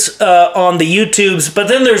is on the YouTubes, but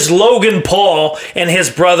then there's Logan Paul and his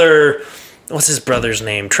brother... What's his brother's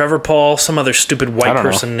name? Trevor Paul? Some other stupid white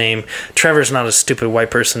person name. Trevor's not a stupid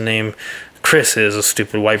white person name. Chris is a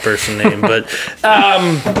stupid white person name, but...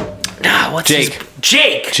 what's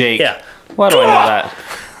Jake. Yeah. Why do I know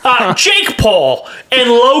that? Jake Paul and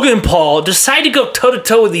Logan Paul decide to go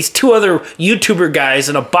toe-to-toe with these 2 other YouTuber guys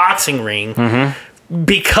in a boxing ring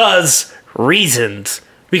because reasons.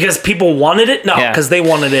 Because people wanted it? No, because they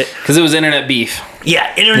wanted it. Because it was internet beef.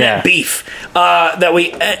 Yeah, internet beef. That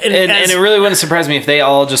we and it really wouldn't surprise me if they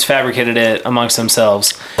all just fabricated it amongst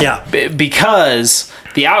themselves. Yeah. Because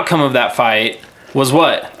the outcome of that fight was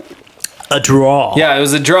what? A draw. Yeah, it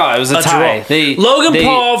was a draw. It was a tie. Logan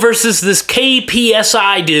Paul versus this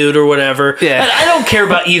KPSI dude or whatever. Yeah. I don't care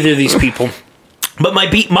about either of these people. But my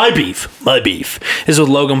beef is with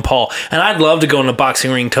Logan Paul, and I'd love to go in a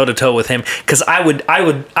boxing ring toe to toe with him because I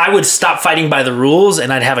would stop fighting by the rules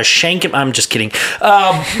and I'd have a shank him. I'm just kidding.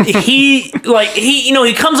 He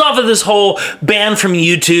comes off of this whole ban from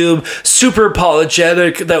YouTube, super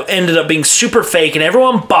apologetic that ended up being super fake, and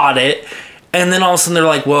everyone bought it. And then all of a sudden they're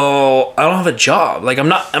like, "Well, I don't have a job. Like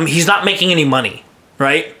he's not making any money,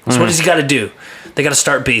 right? So what does he got to do?" They got to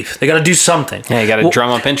start beef. They got to do something. Yeah, you got to drum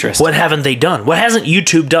up interest. What haven't they done? What hasn't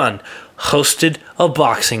YouTube done? Hosted a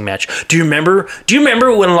boxing match. Do you remember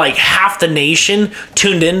when like half the nation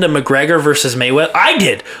tuned into McGregor versus Mayweather? I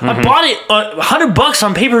did. I bought it $100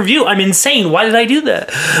 on pay-per-view. I'm insane. Why did I do that?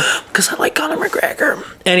 Because I like Conor McGregor.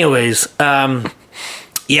 Anyways,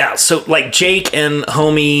 yeah, so like Jake and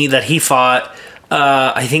homie that he fought,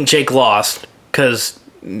 I think Jake lost because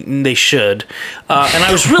they should. And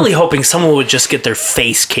I was really hoping someone would just get their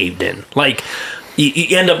face caved in. Like,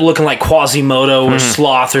 you end up looking like Quasimodo or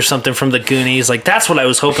Sloth or something from the Goonies. Like, that's what I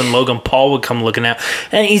was hoping Logan Paul would come looking at.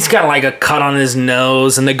 And he's got like a cut on his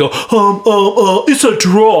nose, and they go, it's a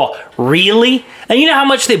draw. Really? And you know how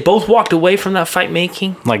much they both walked away from that fight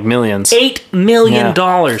making? Like millions. $8 million.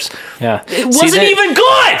 Yeah. It wasn't even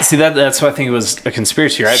good! See, that's why I think it was a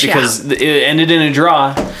conspiracy, right? Yeah. Because it ended in a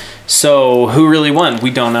draw. So who really won?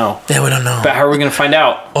 We don't know. Yeah, we don't know. But how are we going to find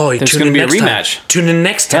out? Oh, there's going to be a rematch. Tune in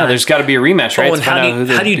next time. Yeah, there's got to be a rematch, right? Oh, and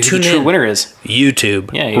how do you tune the true in? winner is.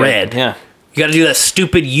 YouTube. Yeah, Red. Yeah. You got to do that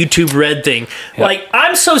stupid YouTube Red thing. Yep. Like,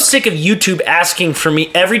 I'm so sick of YouTube asking for me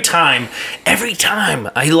every time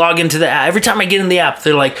I log into the app, every time I get in the app,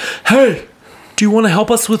 they're like, hey, do you want to help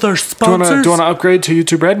us with our sponsors? Do you want to upgrade to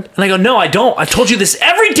YouTube Red? And I go, no, I don't. I told you this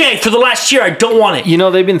every day for the last year. I don't want it. You know,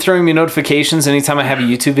 they've been throwing me notifications anytime I have a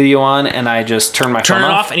YouTube video on, and I just turn my phone Turn it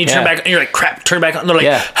off. off, and you turn back, and you're like, crap, turn it back on. And they're like,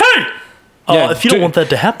 Yeah. hey, if you don't want that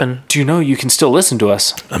to happen. Do you know you can still listen to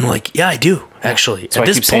us? I'm like, yeah, I do, actually. So I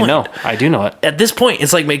keep saying no. I do know it. At this point,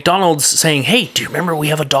 it's like McDonald's saying, hey, do you remember we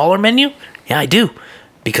have a $1 menu? Yeah, I do.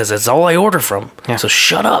 Because that's all I order from. Yeah. So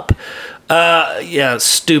shut up. Yeah,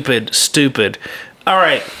 stupid. All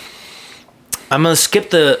right. I'm going to skip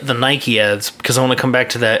the Nike ads because I want to come back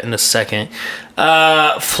to that in a second.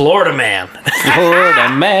 Florida Man. Florida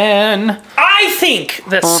Man. I think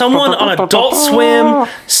that someone on Adult Swim,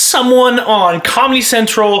 someone on Comedy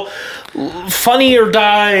Central, Funny or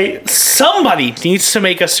Die, somebody needs to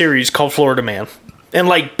make a series called Florida Man. And,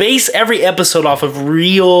 like, base every episode off of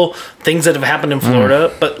real things that have happened in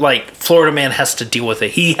Florida. But, like, Florida Man has to deal with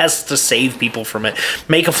it. He has to save people from it.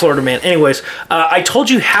 Make a Florida Man. Anyways, I told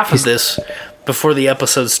you half of this before the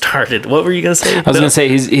episode started. What were you going to say? I was going to say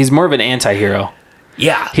he's more of an anti-hero.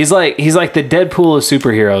 Yeah. He's like the Deadpool of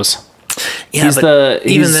superheroes. Yeah, he's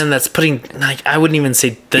even then, that's putting, like, I wouldn't even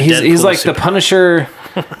say the Deadpool. He's like the Punisher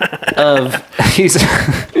of he's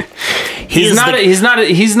not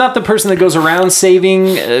the person that goes around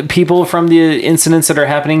saving people from the incidents that are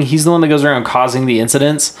happening. He's the one that goes around causing the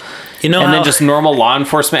incidents. You know, and then just normal law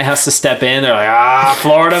enforcement has to step in. They're like,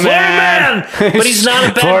 Florida Man. But he's not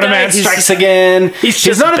a bad Florida guy. Man strikes again.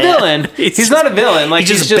 He's not a villain. He's not a villain. Like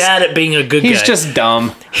he's just bad at being a good guy. He's just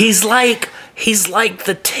dumb. He's like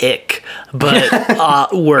the Tick,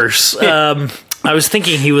 but worse. I was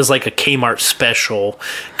thinking he was like a Kmart special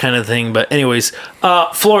kind of thing, but anyways,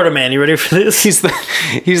 Florida Man, you ready for this? He's the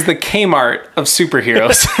Kmart of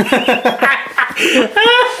superheroes.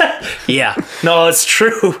 Yeah, no, it's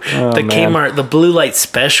true. Oh, the man. Kmart, the blue light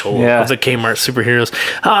special of the Kmart superheroes.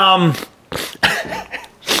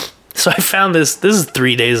 So I found this. This is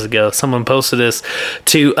 3 days ago. Someone posted this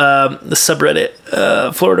to the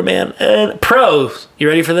subreddit, Florida Man. And pros. You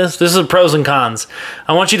ready for this? This is pros and cons.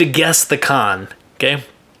 I want you to guess the con. Okay.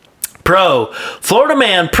 Pro. Florida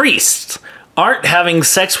Man priests aren't having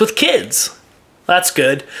sex with kids. That's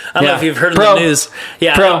good. I don't know if you've heard of the news.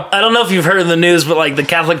 Yeah, I don't know if you've heard of the news, but like the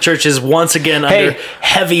Catholic Church is once again under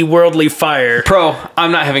heavy worldly fire. Pro,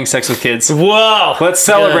 I'm not having sex with kids. Whoa! Let's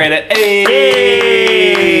celebrate it. Hey!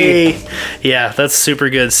 Yeah, that's super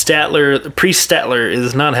good. Priest Statler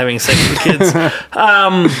is not having sex with kids.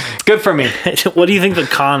 Good for me. What do you think the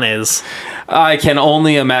con is? I can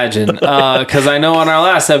only imagine. Because I know on our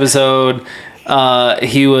last episode,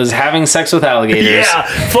 he was having sex with alligators. Yeah,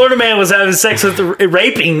 Florida Man was having sex with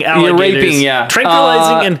raping alligators. Raping, yeah.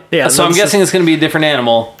 Tranquilizing So I'm guessing it's going to be a different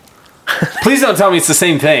animal. Please don't tell me it's the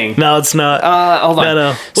same thing. No, it's not. Hold on. No.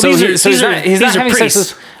 Well, So he's not having sex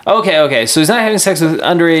with... Okay. So he's not having sex with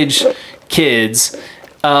underage kids,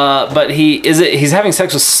 but he's having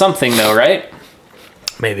sex with something though, right?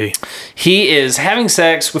 Maybe. He is having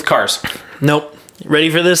sex with cars. Nope. Ready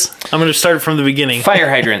for this? I'm going to start from the beginning. Fire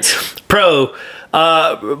hydrants. Pro,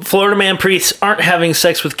 Florida Man priests aren't having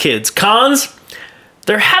sex with kids. Cons,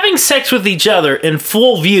 they're having sex with each other in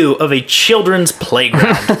full view of a children's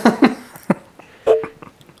playground.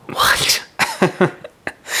 What?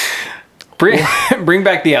 Bring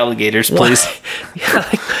back the alligators, please. Yeah,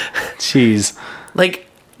 Jeez. Like,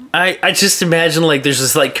 I just imagine like there's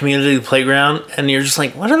this like community playground, and you're just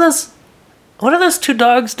like, what are those two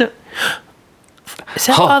dogs doing? Is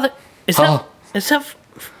that Father? Is that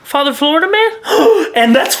Father Florida Man?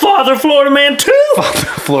 And that's Father Florida Man too. Father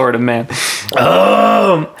Florida Man.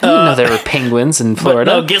 I didn't know there were penguins in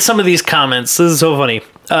Florida. No, get some of these comments. This is so funny.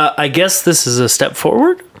 I guess this is a step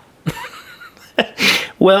forward.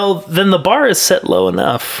 Well, then the bar is set low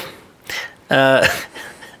enough.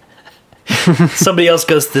 Somebody else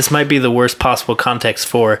goes, this might be the worst possible context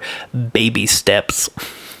for baby steps.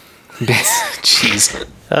 Jeez.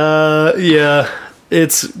 Yeah,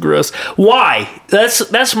 it's gross. Why?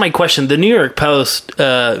 That's my question. The New York Post,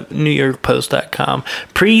 NewYorkPost.com,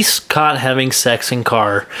 priest caught having sex in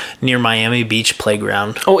car near Miami Beach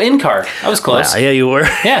playground. Oh, in car. I was close. Wow, yeah, you were.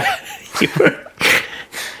 Yeah. You were.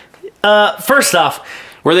 First off,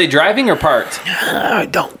 Were they driving or parked?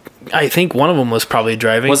 I think one of them was probably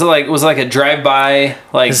driving. Was it like a drive-by,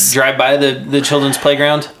 the children's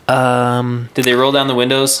playground? Did they roll down the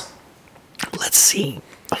windows? Let's see.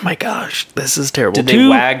 Oh my gosh, this is terrible. Did they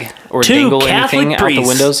wag or dingle anything out the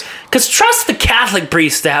windows? Because trust the Catholic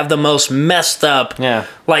priests to have the most messed up,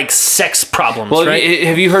 sex problems, Well, right?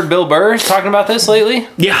 have you heard Bill Burr talking about this lately?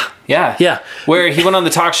 Yeah. Yeah. Where he went on the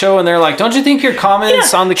talk show and they're like, don't you think your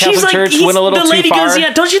comments on the Catholic Church went a little too far? Goes,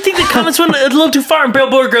 yeah, don't you think the comments went a little too far? And Bill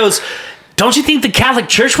Burr goes, don't you think the Catholic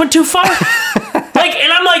Church went too far?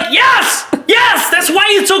 And I'm like, yes, that's why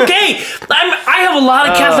it's okay. I have a lot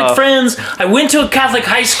of Catholic friends. I went to a Catholic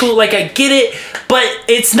high school. I get it. But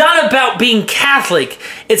it's not about being Catholic.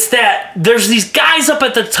 It's that there's these guys up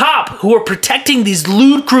at the top who are protecting these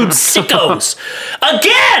lewd, crude sickos.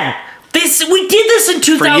 Again! We did this in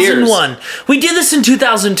 2001. We did this in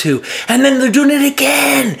 2002. And then they're doing it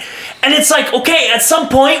again. And it's like, okay, at some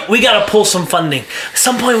point, we got to pull some funding. At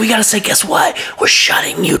some point, we got to say, guess what? We're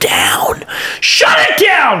shutting you down. Shut it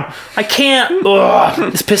down! I can't.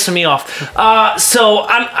 Ugh, it's pissing me off. So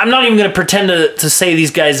I'm not even going to pretend to say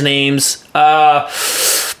these guys' names.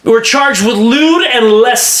 We're charged with lewd and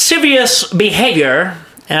lascivious behavior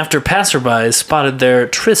after passerbys spotted their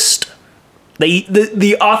tryst.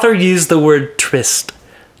 The author used the word tryst.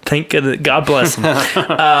 Thank goodness. God bless him.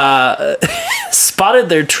 Spotted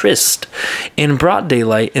their tryst in broad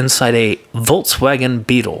daylight inside a Volkswagen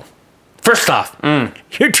Beetle. First off,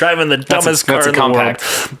 you're driving the dumbest car in the world.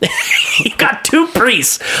 You got two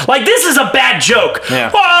priests. This is a bad joke.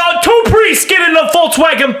 Yeah. Two priests get in a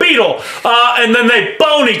Volkswagen Beetle, and then they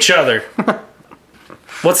bone each other.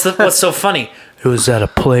 What's so funny? It was at a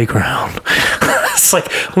playground. It's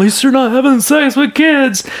like, at least you're not having sex with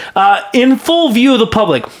kids. In full view of the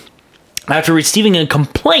public, after receiving a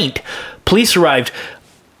complaint, police arrived.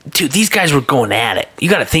 Dude, these guys were going at it. You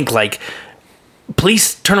got to think,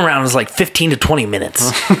 police turnaround is 15 to 20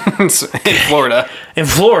 minutes. In Florida. In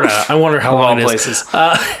Florida. I wonder how long it is. Places.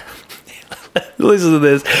 Listen to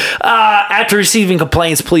this. After receiving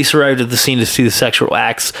complaints, police arrived at the scene to see the sexual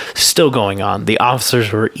acts still going on. The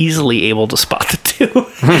officers were easily able to spot the two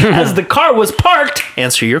as the car was parked,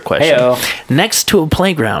 answer your question, Heyo. next to a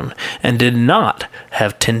playground and did not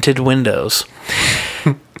have tinted windows.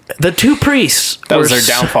 The two priests. That was their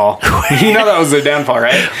downfall. That was their downfall,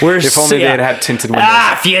 right? If only they had tinted windows.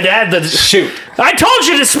 If you'd had the... Shoot. I told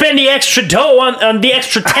you to spend the extra dough on the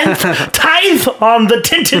extra tithe on the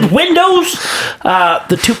tinted windows.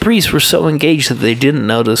 The two priests were so engaged that they didn't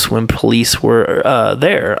notice when police were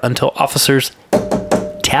there until officers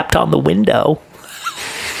tapped on the window.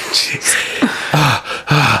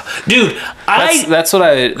 Dude, that's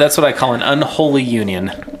what I call an unholy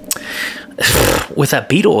union. With that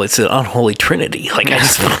Beetle, it's an unholy trinity.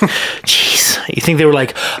 Jeez. You think they were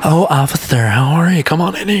like, oh, officer, how are you? Come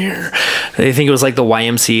on in here. They think it was the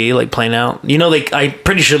YMCA, playing out. I'm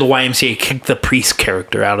pretty sure the YMCA kicked the priest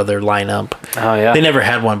character out of their lineup. Oh, yeah. They never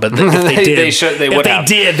had one, but if they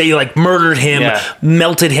did, they murdered him,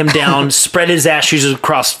 melted him down, spread his ashes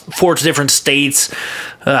across 4 different states.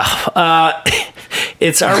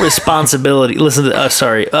 It's our responsibility. Listen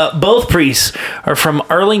to both priests are from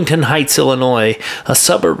Arlington Heights, Illinois, a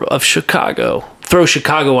suburb of Chicago. Throw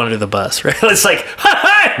Chicago under the bus, right? It's like,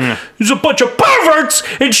 there's a bunch of perverts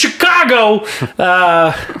in Chicago.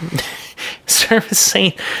 Service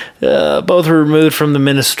saint. Both were removed from the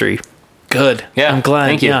ministry. Good. Yeah, I'm glad.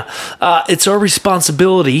 Thank you. Yeah. It's our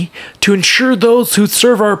responsibility to ensure those who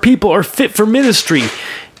serve our people are fit for ministry.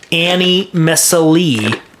 Annie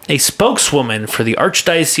Messalee, a spokeswoman for the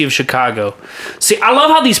Archdiocese of Chicago. See, I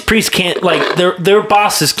love how these priests can't, their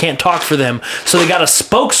bosses can't talk for them, so they got a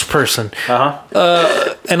spokesperson.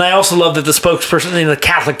 And I also love that the spokesperson in the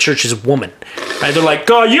Catholic Church is a woman. Right? They're like,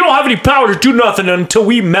 God, you don't have any power to do nothing until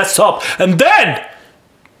we mess up, and then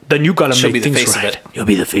you gotta make things right. You'll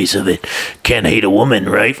be the face of it. Can't hate a woman,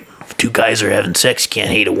 right? If 2 guys are having sex, you can't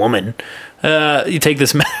hate a woman. We take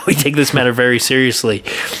this matter very seriously.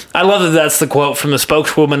 I love that that's the quote from the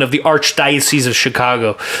spokeswoman of the Archdiocese of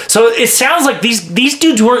Chicago. So it sounds like these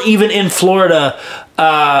dudes weren't even in Florida.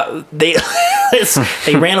 They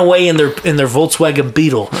they ran away in their Volkswagen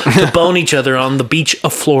Beetle to bone each other on the beach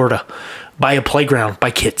of Florida by a playground by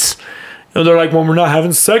kids. And they're like, well, we're not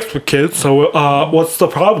having sex with kids, so what's the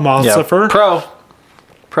problem, Oliver?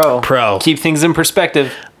 Pro. Keep things in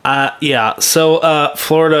perspective. Yeah. So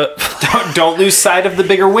Florida. Don't lose sight of the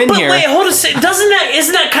bigger win But here. wait, hold on a second.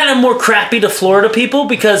 Isn't that kind of more crappy to Florida people?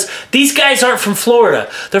 Because these guys aren't from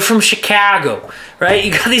Florida. They're from Chicago, right?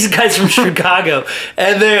 You got these guys from Chicago,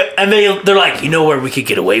 and they're like, you know where we could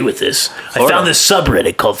get away with this? Florida. I found this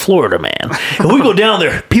subreddit called Florida Man. If we go down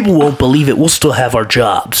there, people won't believe it. We'll still have our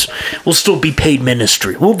jobs. We'll still be paid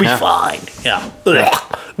ministry. We'll be fine. Yeah.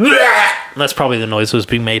 That's probably the noise that was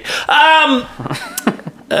being made.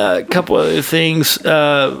 A couple other things.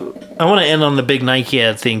 I want to end on the big Nike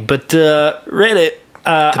ad thing, but Reddit.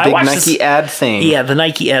 The big Nike ad thing. Yeah, the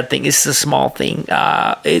Nike ad thing. It's a small thing.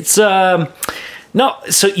 It's no.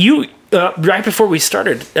 So you right before we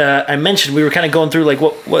started, I mentioned we were kind of going through like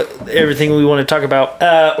what everything we want to talk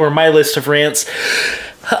about, or my list of rants.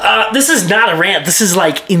 This is not a rant. This is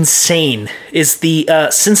like insane. It's the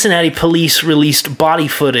Cincinnati police released body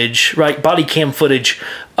cam footage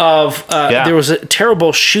of there was a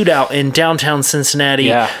terrible shootout in downtown Cincinnati.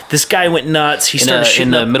 Yeah. This guy went nuts. He started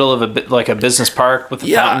shooting in the middle of a business park with a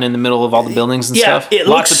fountain in the middle of all the buildings and stuff.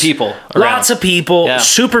 Lots of people around. Lots of people. Yeah.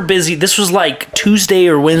 Super busy. This was like Tuesday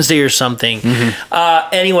or Wednesday or something.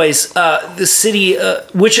 Mm-hmm. Anyways, the city,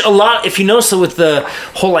 which a lot, if you notice with the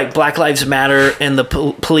whole like Black Lives Matter and the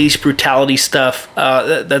police brutality stuff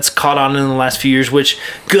that's caught on in the last few years, which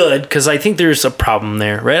good, because I think there's a problem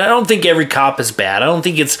there, right? I don't think every cop is bad. I don't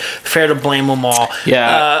think it's fair to blame them all.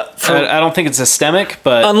 Yeah, I don't think it's systemic,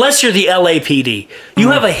 but unless you're the LAPD, you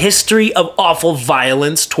have a history of awful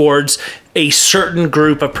violence towards a certain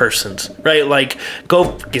group of persons, right? Like,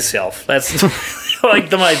 go f*** yourself. That's like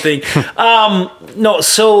my thing. No,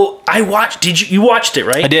 so I watched. You watched it,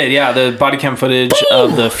 right? I did. Yeah, the body cam footage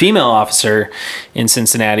of the female officer in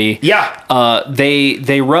Cincinnati. Yeah,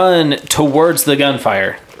 they run towards the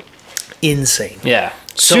gunfire. Insane. Yeah.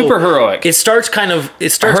 Super heroic. It starts kind of.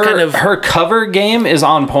 Her cover game is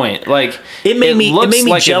on point. Like it made me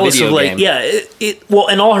like jealous of like game. Well,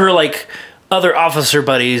 and all her like other officer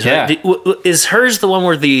buddies. Yeah. Right? Is hers the one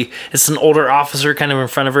where it's an older officer kind of in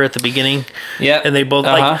front of her at the beginning? Yeah. And they both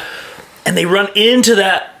and they run into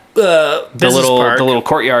that business park, the little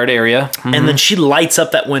courtyard area, and then she lights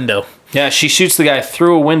up that window. Yeah, she shoots the guy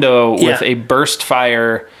through a window with a burst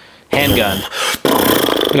fire handgun.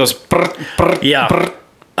 It goes. Brr, brr, yeah. Brr.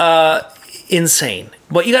 Insane.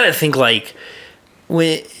 But you got to think like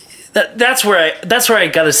that's where I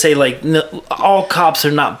got to say like all cops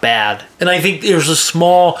are not bad, and I think there's a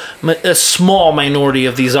small minority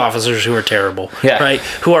of these officers who are terrible, right?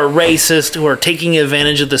 Who are racist, who are taking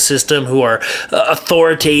advantage of the system, who are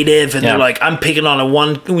authoritative, and they're like, I'm picking on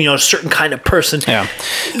a certain kind of person. Yeah.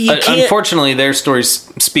 Unfortunately, their stories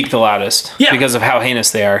speak the loudest because of how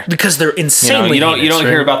heinous they are. Because they're insanely. You don't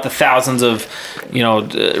hear about the thousands of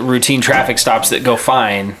routine traffic stops that go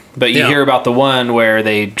fine. But you hear about the one where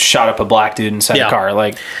they shot up a black dude inside a car,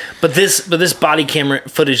 like. But this body camera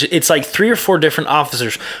footage, it's like 3 or 4 different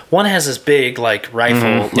officers. One has this big like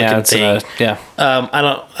rifle looking thing.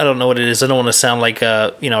 I don't know what it is. I don't want to sound like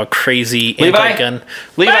a crazy anti-gun.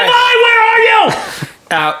 Levi, where are you?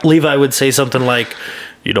 Levi would say something like,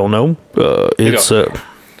 "You don't know? It's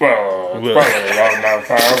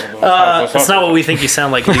that's not what we think you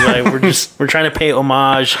sound like, Levi. We're trying to pay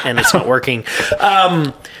homage, and it's not working."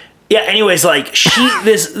 Anyways, like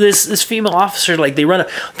this female officer, like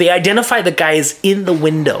they identify the guys in the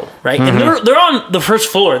window, right? And they're on the first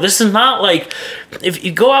floor. This is not like, if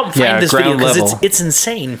you go out and find this video, because it's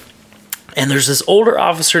insane. And there's this older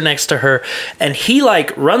officer next to her, and he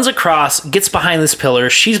like runs across, gets behind this pillar.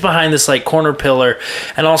 She's behind this like corner pillar,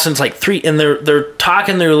 and all of a sudden it's like 3, and they're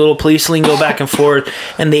talking their little police lingo back and forth,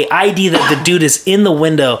 and they ID that the dude is in the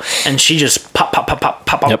window, and she just pop,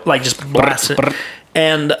 like just blasts it.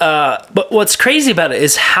 And but what's crazy about it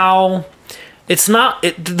is how it's not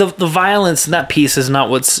the violence in that piece is not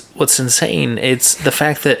what's insane. It's the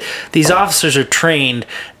fact that these officers are trained,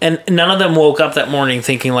 and none of them woke up that morning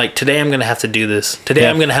thinking like, today I'm going to have to do this. Today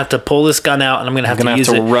I'm going to have to pull this gun out, and I'm going to have to use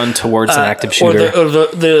it. Run towards an active shooter. Or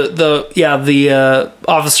the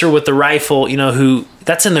officer with the rifle, who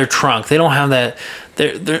that's in their trunk. They don't have that.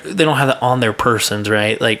 They don't have that on their persons,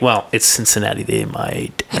 right? Like, well, it's Cincinnati. They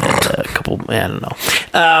might a couple. I don't know.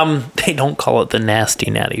 They don't call it the nasty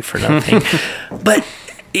natty for nothing. But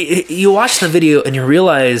you watch the video and you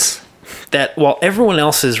realize that while everyone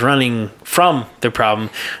else is running from their problem,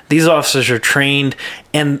 these officers are trained,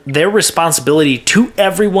 and their responsibility to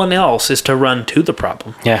everyone else is to run to the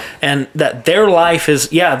problem. Yeah. And that their life is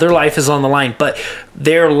on the line, but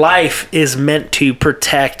their life is meant to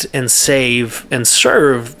protect and save and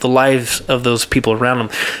serve the lives of those people around them.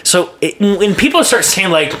 So when people start saying,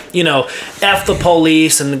 like, you know, F the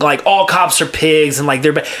police and like all cops are pigs and like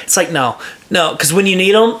it's like, no, because when you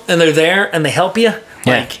need them and they're there and they help you,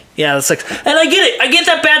 like, yeah, it's like, and I get it. I get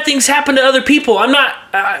that bad things happen to other people. I'm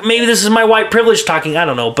not, maybe this is my white privilege talking, I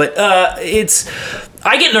don't know, but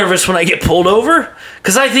I get nervous when I get pulled over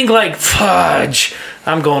because I think, like, fudge,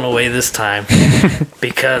 I'm going away this time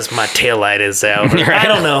because my taillight is out. I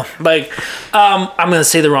don't know. Like, I'm going to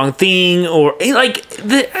say the wrong thing, or like,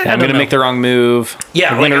 I'm going to make the wrong move. Yeah.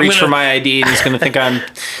 I'm going to reach for my ID and he's going to think I'm...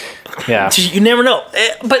 Yeah, you never know.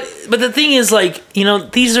 But the thing is, like, you know,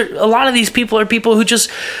 a lot of these people are people who just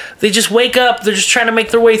wake up. They're just trying to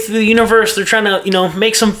make their way through the universe. They're trying to, you know,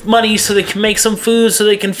 make some money so they can make some food so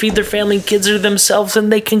they can feed their family and kids or themselves,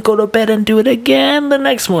 and they can go to bed and do it again the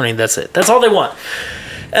next morning. That's it. That's all they want.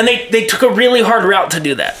 And they took a really hard route to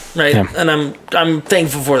do that, right? Yeah. And I'm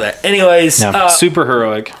thankful for that. Anyways, super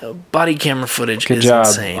heroic. Body camera footage Good is job,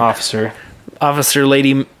 insane. Officer,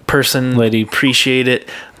 lady, appreciate it.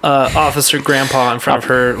 Officer grandpa in front of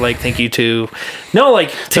her, like, thank you too. No,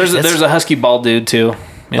 like, there's a husky bald dude too.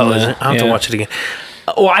 I have to watch it again.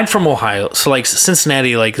 Well, I'm from Ohio, so like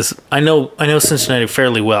Cincinnati, like, I know Cincinnati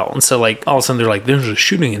fairly well, and so like all of a sudden they're like, there's a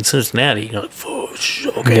shooting in Cincinnati. You're like,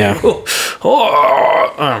 okay, yeah.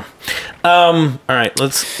 All right,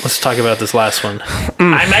 let's talk about this last one.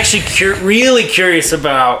 I'm actually really curious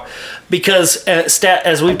about, because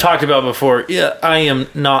as we've talked about before, I am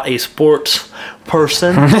not a sports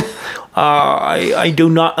person. I do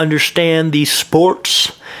not understand these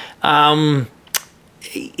sports. I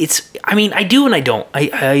do and I don't.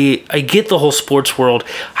 I get the whole sports world.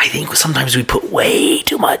 I think sometimes we put way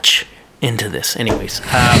too much into this. Anyways,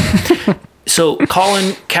 so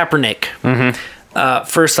Colin Kaepernick. Mm-hmm.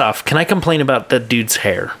 First off, can I complain about that dude's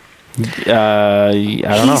hair? I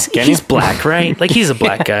don't know. He's black, right? Like, he's a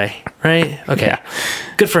black guy, right? Okay, yeah.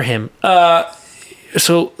 Good for him.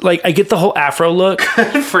 So, like, I get the whole afro look.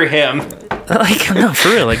 For him. Like, no, for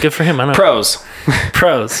real. Like, good for him. I don't know.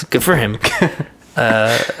 Pros. Good for him.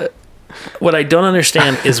 What I don't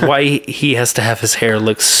understand is why he has to have his hair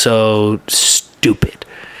look so stupid.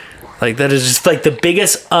 Like, that is just like the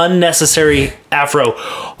biggest unnecessary afro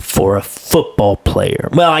for a football player.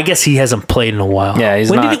 Well, I guess he hasn't played in a while. Yeah, he's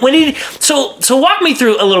not. So walk me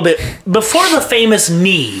through a little bit before the famous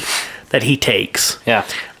knee that he takes. Yeah.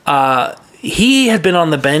 He had been on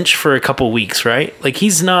the bench for a couple weeks, right? Like,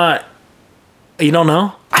 he's not. You don't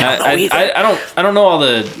know? I don't know either. I don't know all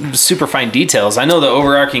the super fine details. I know the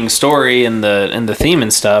overarching story and the theme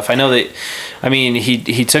and stuff. I know that. I mean,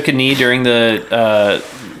 he took a knee during the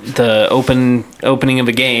opening of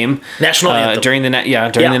a game, national anthem. during the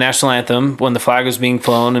national anthem, when the flag was being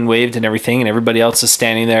flown and waved and everything, and everybody else is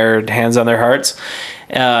standing there, hands on their hearts.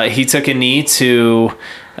 He took a knee to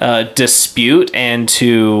dispute and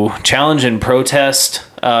to challenge and protest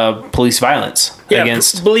police violence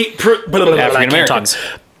against African Americans.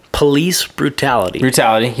 Police brutality.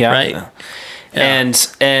 Yeah. Right. Yeah.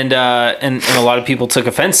 And a lot of people took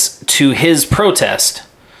offense to his protest,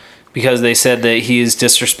 because they said that he's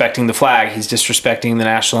disrespecting the flag, he's disrespecting the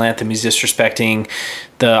national anthem, he's disrespecting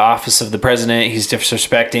the office of the president, he's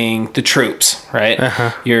disrespecting the troops, right?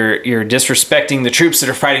 Uh-huh. You're disrespecting the troops that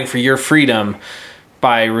are fighting for your freedom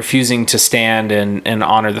by refusing to stand and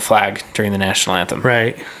honor the flag during the national anthem.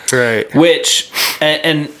 Right. Which,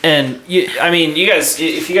 and you, I mean, you guys,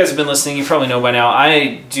 if you guys have been listening, you probably know by now,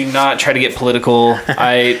 I do not try to get political. This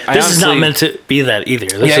honestly, is not meant to be that either.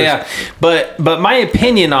 Yeah. But my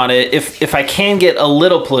opinion on it, if I can get a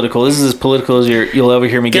little political, this is as political as you'll ever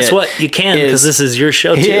hear me get. Guess what? You can, because this is your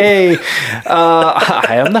show too. Yay!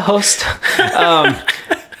 I am the host.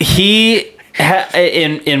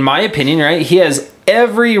 In my opinion, right, he has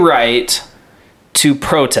every right to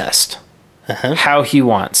protest how he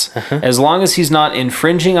wants, as long as he's not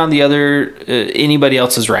infringing on the other anybody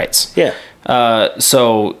else's rights. Yeah.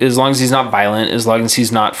 So as long as he's not violent, as long as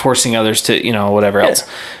he's not forcing others to, whatever else.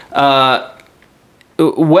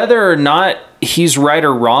 Whether or not he's right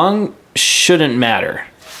or wrong shouldn't matter.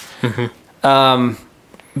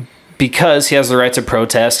 Because he has the right to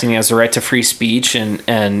protest and he has the right to free speech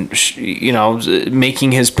and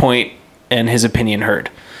making his point and his opinion heard.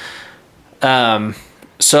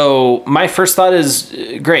 So my first thought is,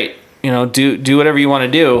 great, do whatever you want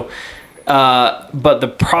to do. But the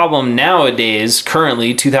problem nowadays,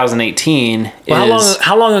 currently 2018, Well,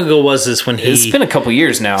 how long ago was this when he? It's been a couple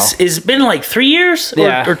years now. It's been like 3 years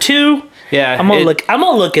or 2. Yeah, I'm gonna look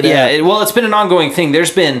it up. Well, it's been an ongoing thing.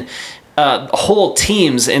 There's been whole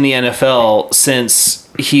teams in the NFL since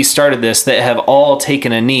he started this that have all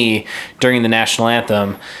taken a knee during the national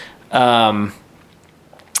anthem.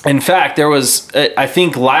 In fact, there was, I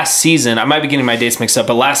think last season, I might be getting my dates mixed up,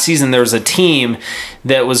 but last season there was a team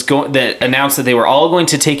that that announced that they were all going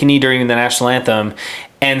to take a knee during the national anthem.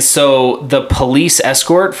 And so the police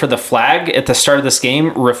escort for the flag at the start of this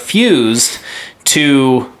game refused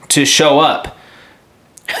to show up.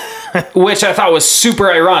 Which I thought was super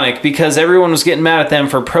ironic because everyone was getting mad at them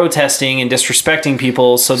for protesting and disrespecting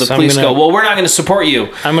people. So the police go, well, we're not going to support you.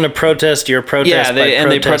 I'm going to protest your protest. Yeah,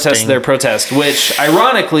 they protested their protest, which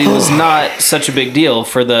ironically was not such a big deal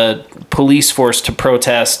for the police force to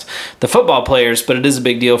protest the football players, but it is a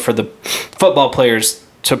big deal for the football players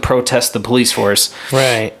to protest the police force.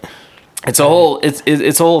 Right. It's a whole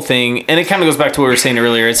thing, and it kind of goes back to what we were saying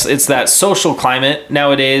earlier. It's that social climate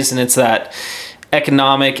nowadays, and it's that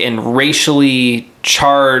economic and racially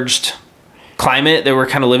charged climate that we're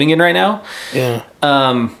kind of living in right now. Yeah.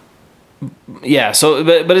 Yeah. So,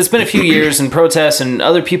 but it's been a few years and protests, and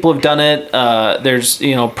other people have done it. There's,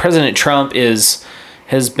 President Trump has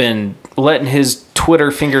been letting his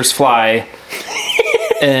Twitter fingers fly,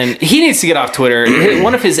 and he needs to get off Twitter.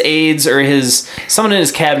 One of his aides or someone in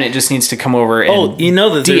his cabinet just needs to come over and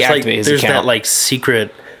that there's that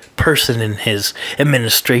secret person in his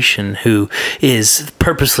administration who is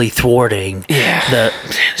purposely thwarting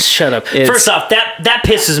shut up. First off, that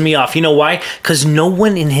pisses me off. You know why? Because no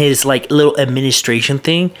one in his little administration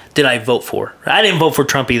thing did I vote for. I didn't vote for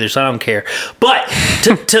Trump either, so I don't care. But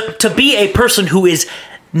to be a person who is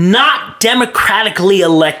not democratically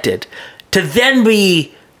elected, to then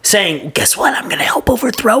be saying, guess what, I'm gonna help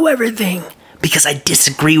overthrow everything because I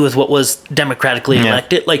disagree with what was democratically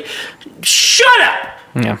elected. Shut up.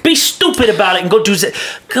 Yeah. Be stupid about it and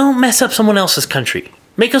go mess up someone else's country.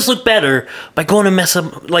 Make us look better by going to mess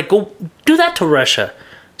up, go do that to Russia.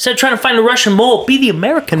 Instead of trying to find a Russian mole, be the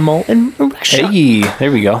American mole in Russia. Hey,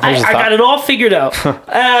 there we go. I got it all figured out.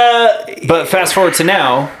 But fast forward to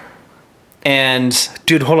now, and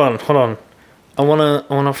dude, hold on. I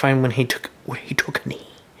wanna find when he took a knee.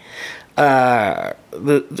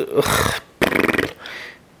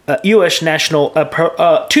 U.S. National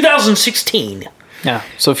 2016. Yeah,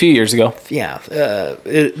 so a few years ago. Yeah,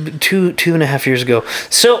 2.5 years ago.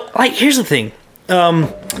 So, here's the thing.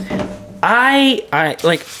 I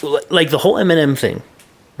like the whole Eminem thing,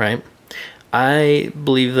 right? I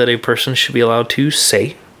believe that a person should be allowed to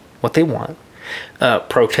say what they want,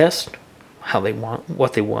 protest how they want,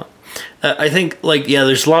 what they want. I think,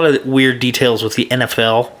 there's a lot of weird details with the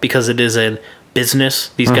NFL because it is a business.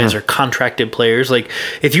 These guys are contracted players.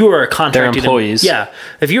 If you are a contracted employees,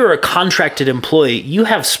 if you are a contracted employee, you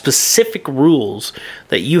have specific rules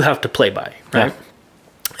that you have to play by, right? Yeah.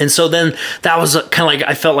 And so then that was kind of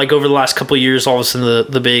I felt like over the last couple of years, all of a sudden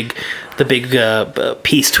the big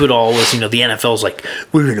piece to it all was the NFL's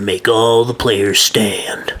we're gonna make all the players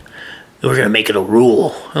stand. We're going to make it a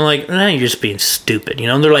rule. I'm you're just being stupid,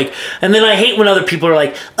 And they're and then I hate when other people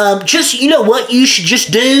are just, what you should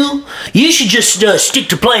just do? You should just stick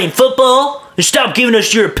to playing football and stop giving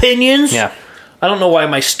us your opinions. Yeah. I don't know why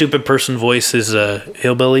my stupid person voice is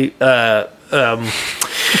hillbilly. But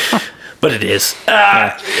it is.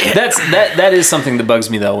 That is something that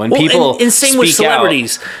bugs me, though. When people and same with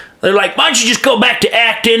celebrities. They're why don't you just go back to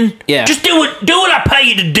acting? Yeah. Just do what I pay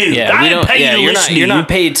you to do. Yeah, I didn't pay you to listen to you. You're not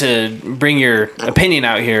paid to bring your opinion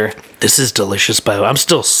out here. This is delicious, by the way. I'm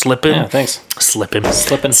still slipping. Yeah, thanks. Sipping.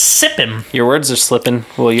 Your words are slipping.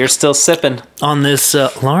 Well, you're still sipping. On this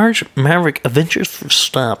large Maverick Adventures for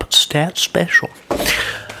Stat Special.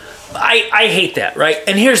 I hate that, right?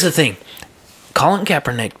 And here's the thing. Colin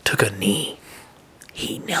Kaepernick took a knee.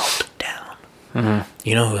 He knelt down. Mm-hmm.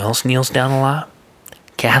 You know who else kneels down a lot?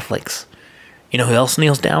 Catholics. You know who else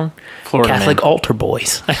kneels down? Florida Catholic man. altar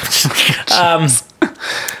boys. Yeah,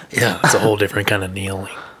 it's a whole different kind of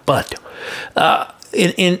kneeling. But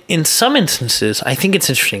in some instances, I think it's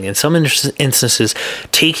interesting. In some instances,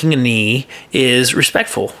 taking a knee is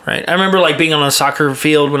respectful, right? I remember being on a soccer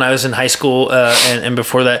field when I was in high school, and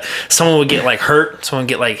before that, someone would get hurt, someone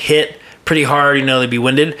would get hit pretty hard. They'd be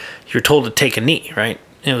winded. You're told to take a knee, right?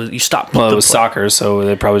 You stop. Well, it was soccer, so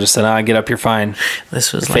they probably just said, "Get up, you're fine."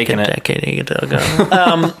 This was a decade ago.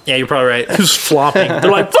 Yeah, you're probably right. It was flopping.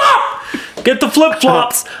 They're flop! Get the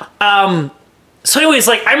flip-flops! So anyways,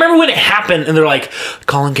 I remember when it happened, and they're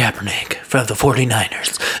Colin Kaepernick from the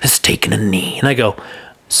 49ers has taken a knee. And I go,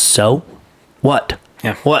 so? What?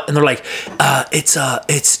 Yeah. What? And they're like,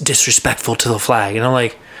 it's disrespectful to the flag. And I'm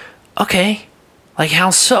like, okay, like how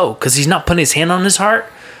so? Because he's not putting his hand on his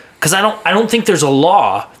heart. Because I don't think there's a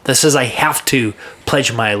law that says I have to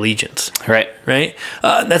pledge my allegiance. Right. Right.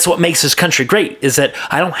 That's what makes this country great, is that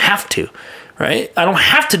I don't have to. Right. I don't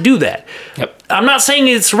have to do that. Yep. I'm not saying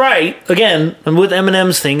it's right. Again, with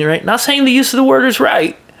Eminem's thing, right? Not saying the use of the word is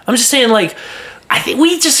right. I'm just saying, like, I think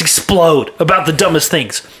we just explode about the dumbest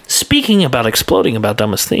things. Speaking about exploding about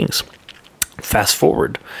dumbest things, fast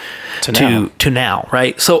forward to now,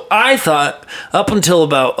 right? So I thought, up until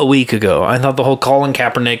about a week ago, I thought the whole Colin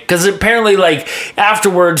Kaepernick, because apparently, like,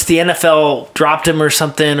 afterwards the NFL dropped him or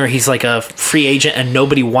something, or he's like a free agent and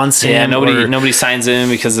nobody wants him. Yeah, nobody signs him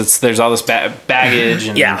because there's all this baggage.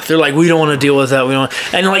 And yeah, they're like, we don't want to deal with that. We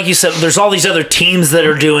don't. And like you said, there's all these other teams that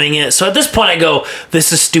are doing it. So at this point, I go,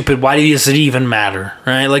 this is stupid. Why does it even matter,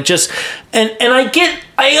 right? Like, just and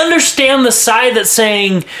I understand the side that's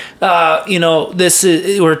saying, this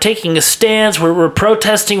is, we're taking a stance, we're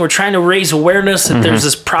protesting, we're trying to raise awareness that there's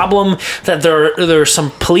this problem, that there's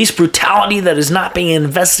some police brutality that is not being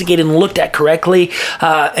investigated and looked at correctly,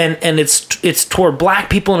 and it's toward black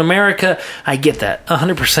people in America. I get that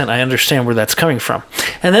 100%. I understand where that's coming from.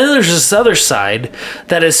 And then there's this other side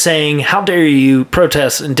that is saying, how dare you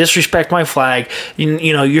protest and disrespect my flag?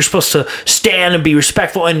 You're supposed to stand and be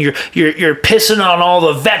respectful, and you're pissing on all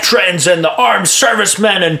the veterans and the armed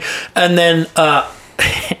servicemen, and then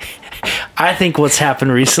I think what's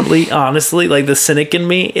happened recently, honestly, like the cynic in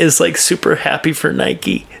me is like super happy for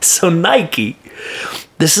Nike. So Nike,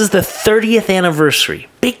 this is the 30th anniversary,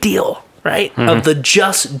 big deal, right, of the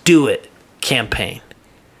Just Do It campaign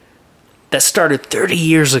that started 30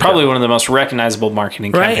 years ago. Probably one of the most recognizable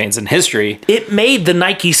marketing campaigns in history. It made the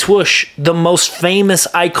Nike swoosh the most famous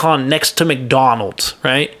icon next to McDonald's,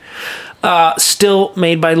 right? Still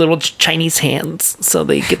made by little Chinese hands, so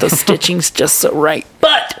they get those stitchings just so right.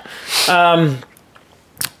 But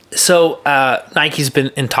Nike's been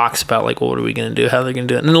in talks about, like, well, what are we going to do? How are they going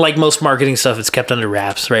to do it? And like most marketing stuff, it's kept under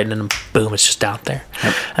wraps, right? And then boom, it's just out there.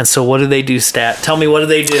 Yep. And so what do they do, Stat? Tell me, what do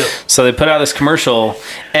they do? So they put out this commercial,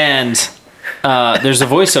 and there's a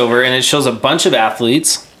voiceover, and it shows a bunch of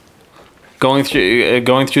athletes going through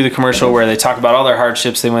the commercial where they talk about all their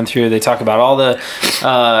hardships they went through. They talk about all the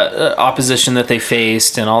opposition that they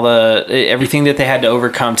faced and all everything that they had to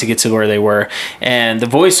overcome to get to where they were. And the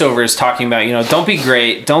voiceover is talking about, don't be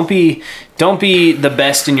great, don't be the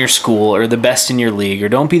best in your school or the best in your league, or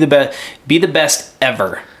don't be the best, be the best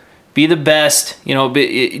ever. Be the best,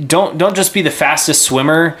 don't just be the fastest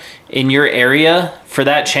swimmer in your area for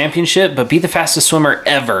that championship, but be the fastest swimmer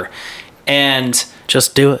ever. And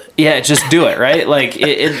just do it. Yeah, just do it, right? Like,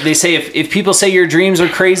 they say if people say your dreams are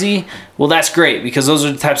crazy, well, that's great, because those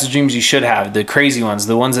are the types of dreams you should have, the crazy ones,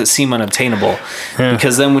 the ones that seem unobtainable. Yeah.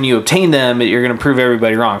 Because then when you obtain them, you're going to prove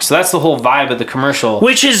everybody wrong. So that's the whole vibe of the commercial.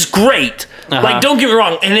 Which is great. Uh-huh. Like, don't get me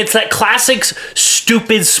wrong. And it's that classic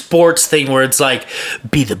stupid sports thing where it's like,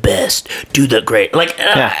 be the best, do the great. Like,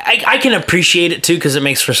 yeah. I can appreciate it, too, because it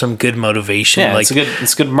makes for some good motivation. Yeah, like,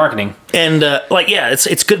 it's good marketing. And,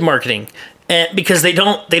 it's good marketing. And because they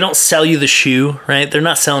don't sell you the shoe, right? They're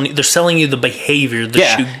not selling you. They're selling you the behavior the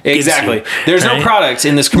shoe gives exactly. you, there's right? no product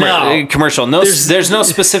in this commercial. No, there's no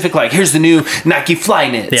specific, like, here's the new Nike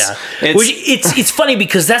Flyknits. Yeah, it's funny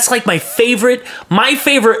because that's like my favorite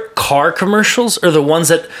car commercials are the ones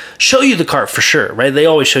that show you the car for sure, right? They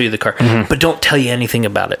always show you the car, but don't tell you anything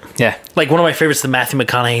about it. Yeah, like one of my favorites, the Matthew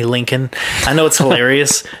McConaughey Lincoln. I know it's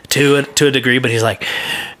hilarious to a degree, but he's like,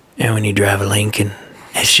 and when you drive a Lincoln,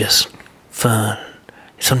 it's just fun.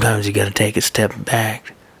 Sometimes you got to take a step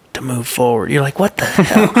back to move forward. You're like, what the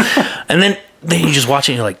hell? And then you just watch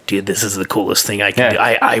it and you're like, dude, this is the coolest thing I can do.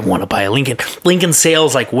 I want to buy a Lincoln. Lincoln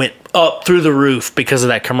sales like went up through the roof because of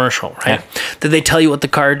that commercial, right? Yeah. Did they tell you what the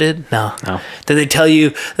car did? No. Did they tell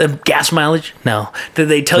you the gas mileage? No. Did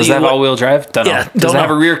they tell you? Does that have all-wheel drive? Don't know. Does it have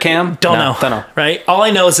a rear cam? Don't know. Right? All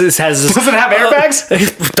I know is this has... Does it have airbags?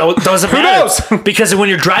 Doesn't matter. Who knows? Because when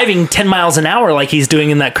you're driving 10 miles an hour like he's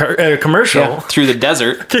doing in that commercial... through the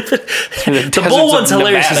desert. The bull one's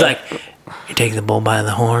hilarious. He's like, you take the bull by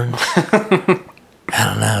the horns? I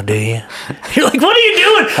don't know, do you? You're like, what are you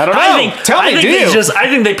doing? I don't know. Tell me, I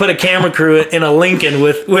think they put a camera crew in a Lincoln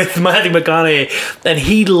with Matthew McConaughey, and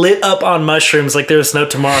he lit up on mushrooms like there was no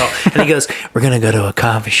tomorrow. And he goes, we're going to go to a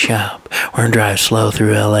coffee shop. We're going to drive slow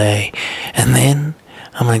through L.A. And then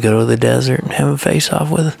I'm going to go to the desert and have a face-off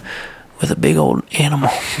with a big old animal.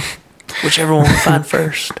 Whichever one we find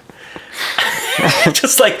first.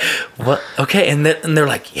 Just like, what? Okay. And they're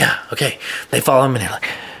like, yeah, okay. They follow him, and they're like,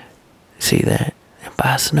 see that?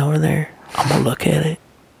 Bison over there, I'm gonna look at it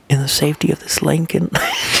in the safety of this Lincoln.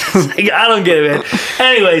 Like, I don't get it, man.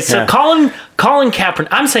 Anyway, so Colin Kaepernick.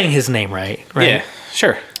 I'm saying his name right? Yeah,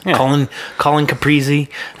 sure. Yeah. Colin Caprizi.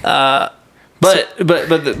 But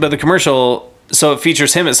the commercial, so it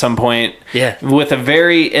features him at some point. Yeah. With a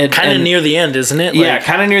very kind of near the end, isn't it? Yeah,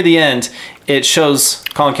 kind of near the end. It shows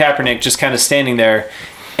Colin Kaepernick just kind of standing there,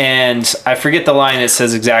 and I forget the line it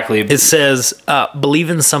says exactly. It says, "Believe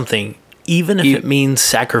in something, even if it means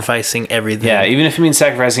sacrificing everything." Yeah, even if it means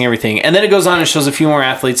sacrificing everything. And then it goes on and shows a few more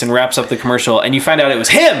athletes and wraps up the commercial, and you find out it was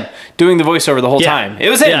him doing the voiceover the whole time. It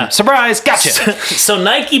was him. Yeah. Surprise, gotcha. So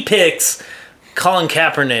Nike picks Colin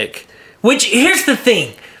Kaepernick, which, here's the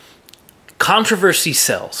thing, controversy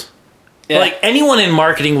sells. Yeah. Like, anyone in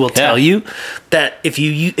marketing will tell you that if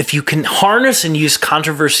you can harness and use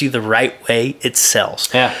controversy the right way, it sells.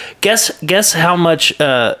 Yeah. Guess how much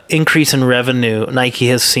increase in revenue Nike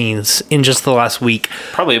has seen in just the last week?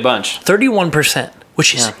 Probably a bunch. 31%,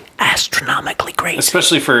 which is astronomically great.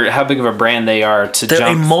 Especially for how big of a brand they are to They're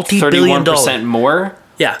jump a multi-billion 31% more.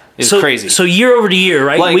 Yeah. It's crazy. So year over to year,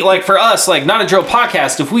 right? Like for us, like Not a Drill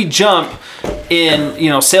podcast, if we jump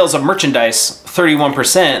in, sales of merchandise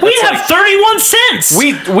 31%, we have 31 cents.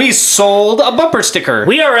 We sold a bumper sticker.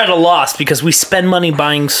 We are at a loss because we spend money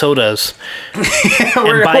buying sodas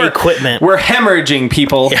and buy equipment. We're hemorrhaging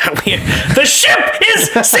people. Yeah, the ship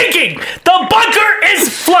is sinking. The bunker is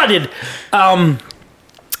flooded.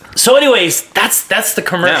 So, anyways, that's the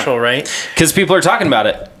commercial, right? Because people are talking about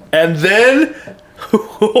it. And then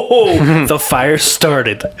the fire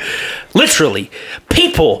started. Literally,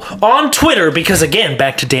 people on Twitter, because again,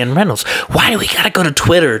 back to Dan Reynolds, why do we gotta go to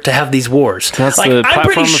Twitter to have these wars? That's the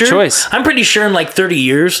platform of choice. I'm pretty sure in like 30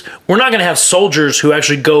 years, we're not gonna have soldiers who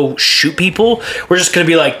actually go shoot people. We're just gonna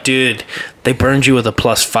be like, dude, they burned you with a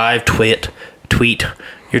 +5 tweet.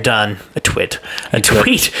 You're done. A tweet.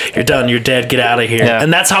 You're done. You're dead. Get out of here. Yeah.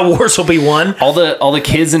 And that's how wars will be won. All the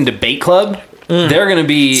kids in debate club, they're gonna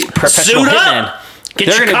be professional hitmen.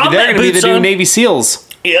 They're gonna be the new Navy SEALs.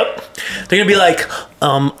 Yep. They're gonna be like,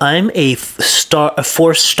 I'm a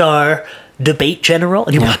 4-star debate general,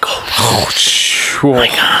 and you're like, oh my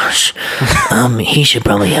gosh, he should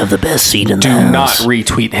probably have the best seat in the house. Do not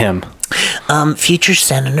retweet him. Future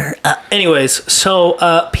senator. Anyways,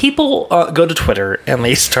 so people go to Twitter and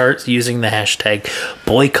they start using the hashtag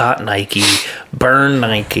boycott Nike, burn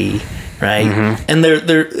Nike. Right, and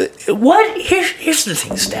they're what? Here's the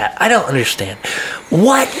thing, Stat. I don't understand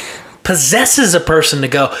what possesses a person to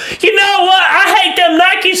go, you know what? I hate them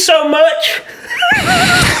Nikes so much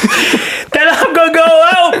that I'm gonna go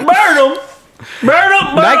out and burn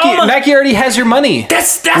them. Nike already has your money.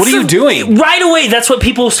 That's what are you doing? Right away, that's what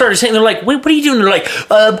people started saying. They're like, wait, what are you doing? They're like,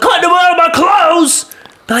 cutting them out of my clothes.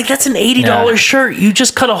 They're like, that's an $80 shirt. You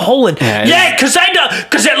just cut a hole in. Yeah, because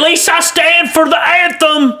at least I stand for the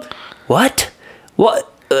anthem. What?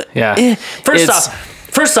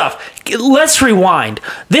 First off, let's rewind.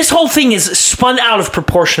 This whole thing is spun out of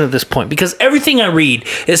proportion at this point because everything I read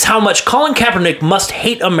is how much Colin Kaepernick must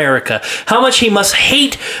hate America, how much he must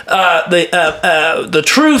hate the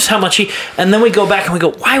troops, how much and then we go back and we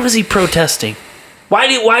go, why was he protesting?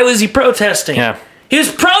 Why was he protesting? Yeah. He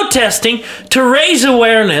was protesting to raise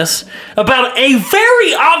awareness about a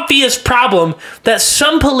very obvious problem that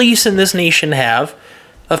some police in this nation have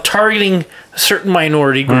of targeting certain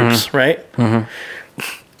minority groups, right?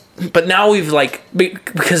 But now we've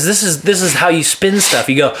because this is how you spin stuff.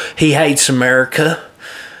 You go, he hates America,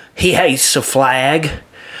 he hates the flag,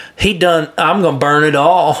 I'm gonna burn it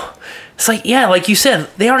all. It's like, yeah, like you said,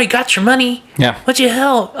 they already got your money. Yeah. What the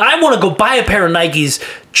hell? I want to go buy a pair of Nikes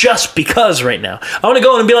just because right now. I want to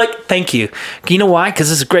go in and be like, thank you. You know why? Because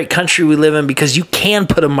this is a great country we live in, because you can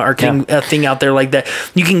put a marketing thing out there like that.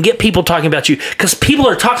 You can get people talking about you, because people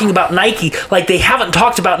are talking about Nike like they haven't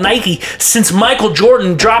talked about Nike since Michael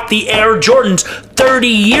Jordan dropped the Air Jordans 30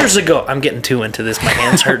 years ago. I'm getting too into this. My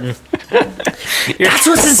hand's hurting. That's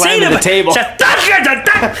what's insane about the table.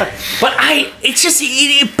 But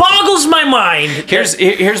it boggles my mind.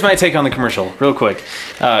 Here's my take on the commercial, real quick,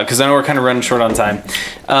 because I know we're kind of running short on time.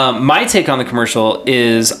 My take on the commercial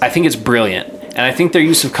is I think it's brilliant, and I think their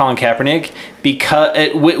use of Colin Kaepernick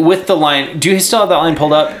because with the line. Do you still have that line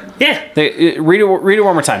pulled up? Yeah. Read it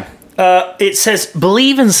one more time. It says,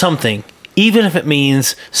 "Believe in something, even if it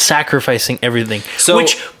means sacrificing everything."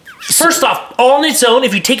 Which, first off, on its own,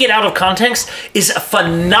 if you take it out of context, is a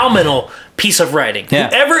phenomenal piece of writing. Yeah.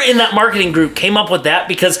 Whoever in that marketing group came up with that,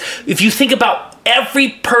 because if you think about every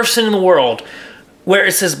person in the world where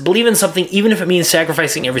it says believe in something even if it means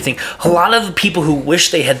sacrificing everything, a lot of the people who wish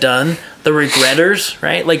they had done the regretters,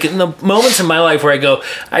 right? Like in the moments in my life where I go,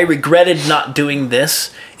 I regretted not doing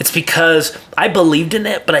this. It's because I believed in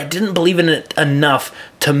it, but I didn't believe in it enough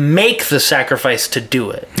to make the sacrifice to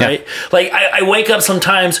do it, right? Like I wake up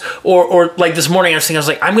sometimes, or like this morning I was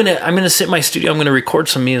like, I'm gonna sit in my studio, I'm gonna record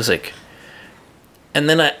some music, and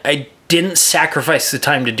then I didn't sacrifice the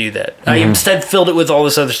time to do that. I instead filled it with all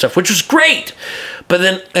this other stuff, which was great. But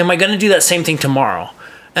then, am I going to do that same thing tomorrow?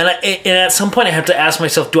 And at some point, I have to ask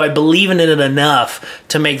myself, do I believe in it enough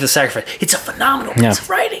to make the sacrifice? It's a phenomenal piece of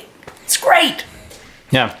writing. It's great.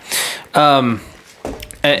 Yeah.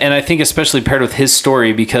 And I think especially paired with his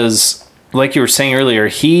story, because like you were saying earlier,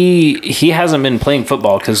 he hasn't been playing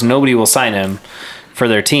football because nobody will sign him for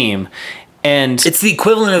their team. And it's the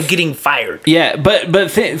equivalent of getting fired. Yeah, but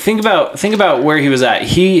think about where he was at.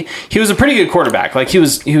 He was a pretty good quarterback. Like he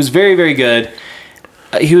was very, very good.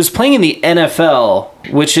 He was playing in the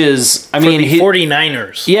NFL, which is, I mean, the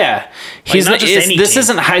 49ers. Yeah, he's not just any this team.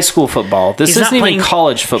 isn't high school football. This isn't even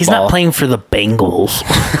college football. He's not playing for the Bengals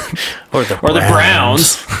or the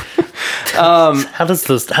Browns.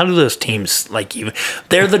 How do those teams like even?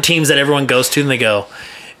 They're the teams that everyone goes to and they go,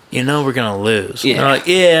 you know, we're gonna lose. Yeah. They're like,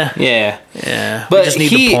 yeah. But we just need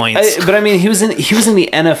the points. But I mean, he was in the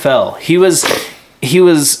NFL. He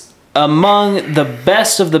was among the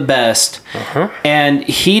best of the best, and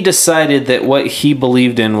he decided that what he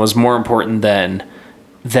believed in was more important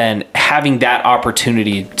than having that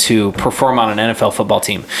opportunity to perform on an NFL football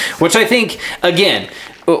team. Which I think, again,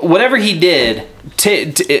 whatever he did,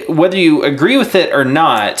 whether you agree with it or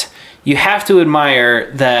not, you have to admire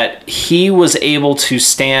that he was able to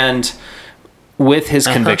stand with his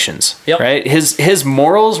convictions, right? His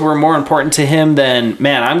morals were more important to him than,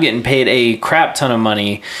 man, I'm getting paid a crap ton of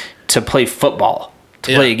money to play football,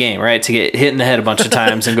 to play a game, right? To get hit in the head a bunch of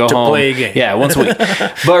times and go home. To play a game. Yeah, once a week.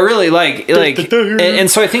 But really, and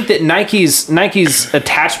so I think that Nike's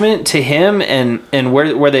attachment to him and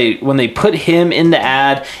when they put him in the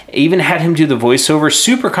ad, even had him do the voiceover,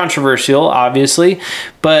 super controversial, obviously,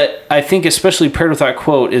 but I think especially paired with that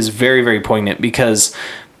quote is very, very poignant, because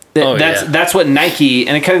that's what Nike,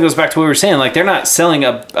 and it kind of goes back to what we were saying, like they're not selling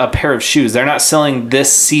a pair of shoes. They're not selling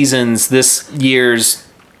this year's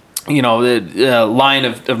the line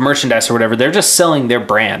of merchandise or whatever. They're just selling their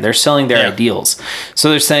brand. They're selling their ideals.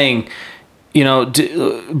 So they're saying,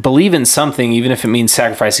 believe in something, even if it means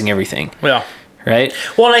sacrificing everything. Yeah. Right?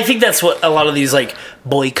 Well, and I think that's what a lot of these like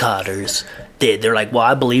boycotters did. They're like, well,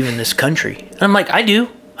 I believe in this country. And I'm like, I do.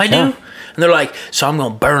 And they're like, so I'm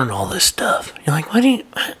going to burn all this stuff. You're like,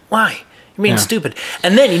 why? You're being stupid.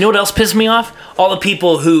 And then, you know what else pissed me off? All the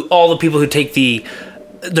people who take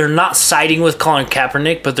they're not siding with Colin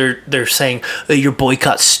Kaepernick, but they're saying your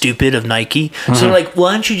boycott's stupid of Nike. Mm-hmm. So they're like,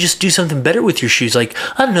 why don't you just do something better with your shoes? Like,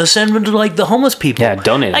 I don't know, send them to like the homeless people. Yeah,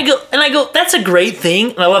 donate. I go, that's a great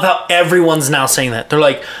thing. And I love how everyone's now saying that. They're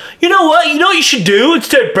like, you know what? You know what you should do?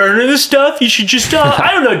 Instead of burning this stuff, you should just,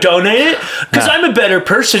 I don't know, donate it. Because I'm a better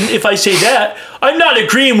person if I say that. I'm not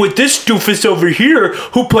agreeing with this doofus over here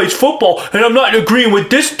who plays football, and I'm not agreeing with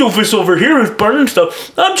this doofus over here who's burning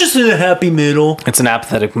stuff. I'm just in a happy middle. It's an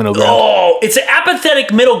apathetic middle ground. Oh, it's an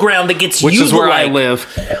apathetic middle ground that gets Which you is where I live.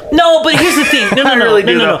 No, but here's the thing. No. I really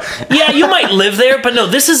do, though. Yeah, you might live there, but no,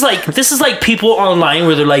 this is like people online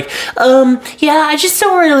where they're like, yeah, I just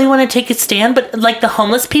don't really want to take a stand, but like the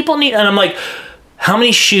homeless people need, and I'm like, how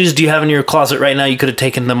many shoes do you have in your closet right now? You could have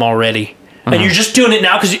taken them already. And you're just doing it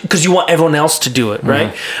now because you want everyone else to do it,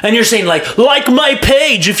 right? And you're saying like my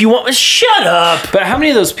page if you want. Shut up. But how many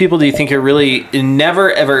of those people do you think are really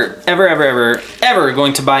never, ever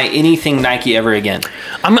going to buy anything Nike ever again?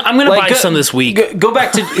 I'm going to buy some this week. Go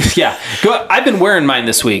back to, I've been wearing mine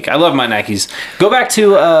this week. I love my Nikes. Go back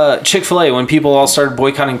to Chick-fil-A when people all started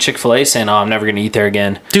boycotting Chick-fil-A, saying, oh, I'm never going to eat there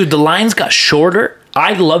again. Dude, the lines got shorter.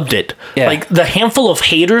 I loved it. Yeah. Like the handful of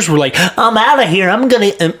haters were like, I'm out of here. I'm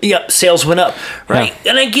going to, sales went up. Right.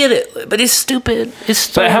 Yeah. And I get it, but it's stupid.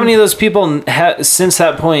 But how many of those people since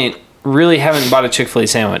that point really haven't bought a Chick-fil-A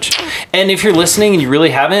sandwich? And if you're listening and you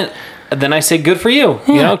really haven't, then I say good for you,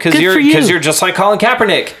 because you're just like Colin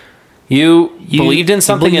Kaepernick. You believed in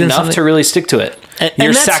something enough to really stick to it. And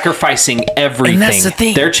you're sacrificing everything. And that's the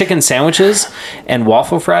thing. Their chicken sandwiches and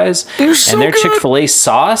waffle fries so and their good. Chick-fil-A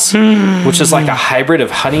sauce, which is like a hybrid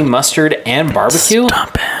of honey mustard and barbecue.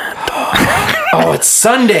 Stop it. Oh, it's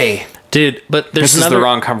Sunday. Dude, but this is the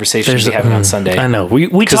wrong conversation to be having on Sunday. I know. We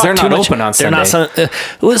because they're not open on Sunday. They're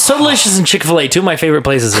not So Delicious and Chick-fil-A, two of my favorite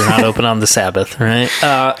places, are not open on the Sabbath, right?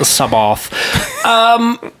 Sabbath.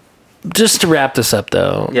 Just to wrap this up,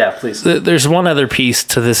 though. Yeah, please. There's one other piece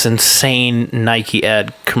to this insane Nike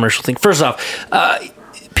ad commercial thing. First off,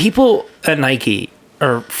 people at Nike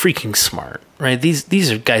are freaking smart, right?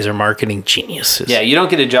 These guys are marketing geniuses. Yeah, you don't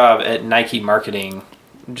get a job at Nike marketing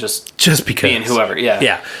just because being whoever.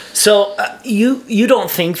 Yeah. So you don't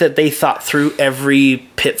think that they thought through every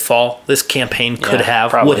pitfall this campaign would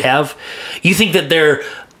have? You think that they're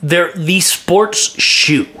the sports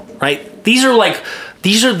shoe, right? These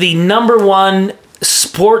are the number one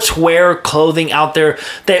sportswear clothing out there.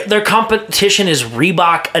 Their competition is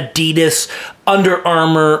Reebok, Adidas, Under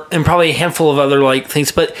Armour, and probably a handful of other like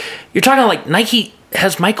things. But you're talking like Nike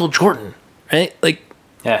has Michael Jordan, right? Like,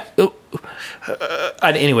 yeah.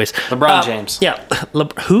 Anyways, LeBron James. Yeah.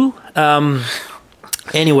 Who?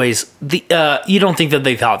 Anyways, you don't think that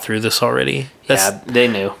they thought through this already? They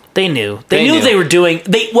knew. They knew they were doing.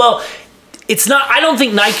 It's not. I don't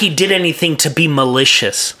think Nike did anything to be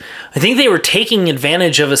malicious. I think they were taking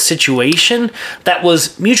advantage of a situation that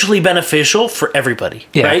was mutually beneficial for everybody,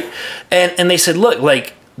 right? And they said, look,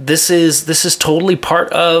 like this is totally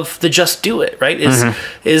part of the just do it, right?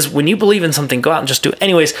 Is when you believe in something, go out and just do it.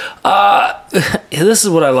 Anyways, this is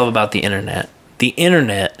what I love about the internet. The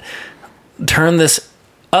internet turned this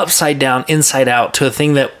upside down, inside out to a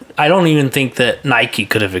thing that I don't even think that Nike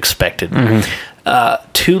could have expected.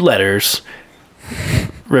 2 letters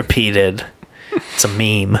repeated. It's a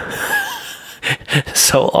meme.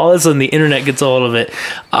 So all of a sudden the internet gets a hold of it.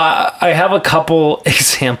 I have a couple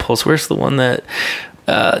examples. Where's the one that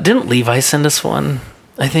didn't Levi send us one?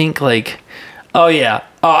 I think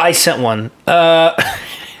I sent one.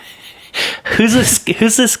 Who's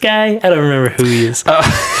this guy? I don't remember who he is.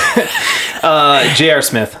 J.R.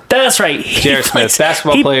 Smith. That's right. J.R. Smith,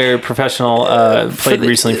 basketball player, professional, played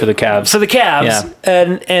recently for the Cavs. For the Cavs.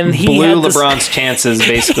 Yeah. And he blew LeBron's chances,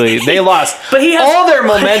 basically. They lost but he has, all their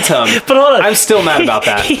momentum. But hold on. I'm still mad about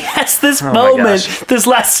that. He has this moment this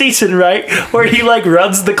last season, right? Where he like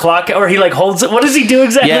runs the clock or he like holds it. What does he do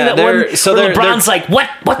exactly? Yeah, LeBron's like, what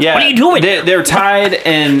are you doing? They're tied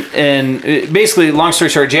and basically, long story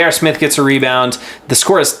short, J.R. Smith gets a rebound. The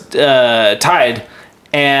score is tied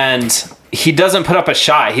and he doesn't put up a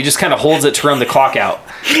shot. He just kind of holds it to run the clock out.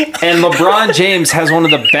 And LeBron James has one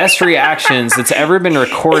of the best reactions that's ever been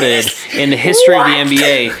recorded in the history of the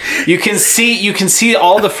NBA. You can see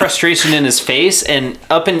all the frustration in his face and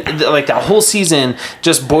up in like that whole season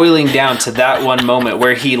just boiling down to that one moment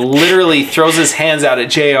where he literally throws his hands out at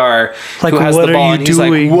JR like, who has the ball and he's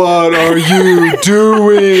like, "What are you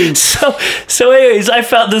doing?" So anyways, I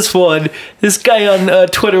found this one. This guy on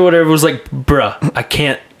Twitter or whatever was like, "Bruh, I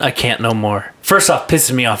can't no more." First off,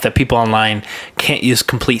 pisses me off that people online can't use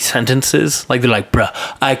complete sentences. Like they're like, bruh,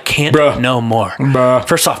 I can't no more. Bruh.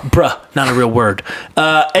 First off, bruh, not a real word.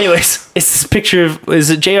 Anyways, it's this picture of, is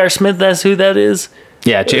it J.R. Smith? That's who that is?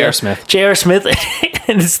 Yeah, J.R. Smith. J.R. Smith.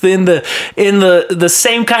 And it's in the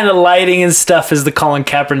same kind of lighting and stuff as the Colin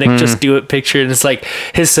Kaepernick just do it picture. And it's like,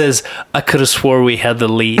 his says, I could have swore we had the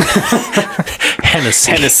lead.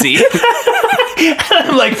 Hennessy.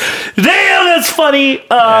 I'm like, damn, that's funny.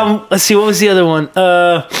 Let's see, what was the other one?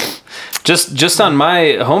 Just on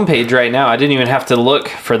my homepage right now, I didn't even have to look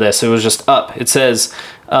for this. It was just up. It says,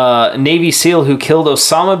 Navy SEAL who killed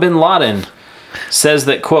Osama bin Laden says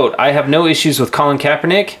that, quote, I have no issues with Colin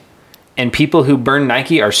Kaepernick, and people who burn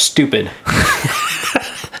Nike are stupid.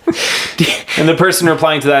 And the person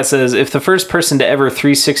replying to that says, if the first person to ever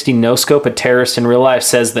 360 no-scope a terrorist in real life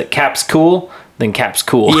says that Cap's cool, then Cap's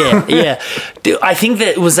cool. Yeah. Dude, I think that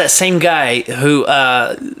it was that same guy who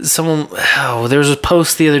there was a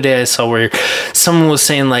post the other day I saw where someone was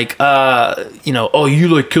saying like, you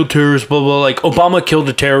like kill terrorists, blah, blah, like Obama killed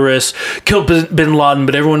a terrorist, killed bin Laden,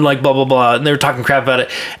 but everyone like blah, blah, blah. And they were talking crap about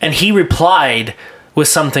it. And he replied with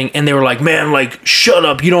something and they were like, man, like, shut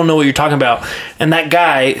up. You don't know what you're talking about. And that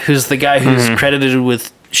guy who's the guy who's credited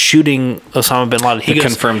with shooting Osama bin Laden. He goes,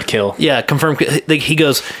 confirmed kill. Yeah, confirmed. He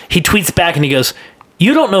tweets back and he goes,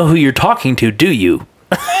 you don't know who you're talking to, do you?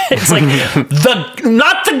 It's like,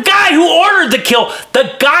 not the guy who ordered the kill,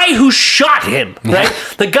 the guy who shot him, right?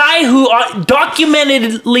 The guy who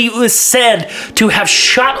documentedly was said to have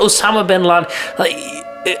shot Osama bin Laden. Like,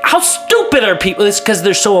 how stupid are people? It's because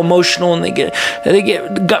they're so emotional and they get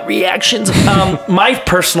gut reactions. My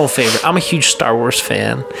personal favorite, I'm a huge Star Wars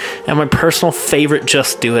fan, and my personal favorite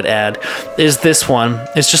Just Do It ad is this one.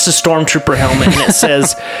 It's just a stormtrooper helmet and it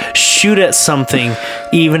says, shoot at something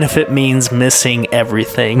even if it means missing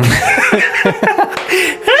everything.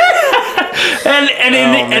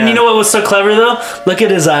 And you know what was so clever though? Look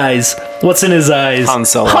at his eyes. What's in his eyes? Han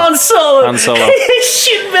Solo. Han Solo.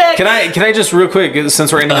 Shoot back. Can I just real quick,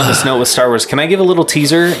 since we're ending on this note with Star Wars, can I give a little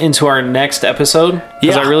teaser into our next episode?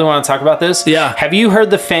 Because I really want to talk about this. Yeah. Have you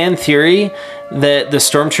heard the fan theory that the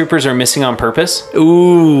stormtroopers are missing on purpose?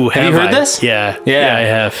 Ooh, have you heard this? Yeah, I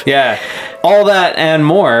have. Yeah. All that and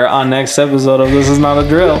more on next episode of This Is Not a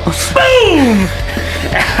Drill. Boom!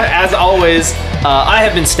 As always, I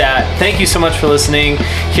have been Stat. Thank you so much for listening.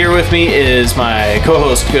 Here with me is my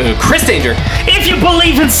co-host, Chris Danger. If you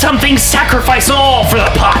believe in something, sacrifice all for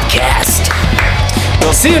the podcast.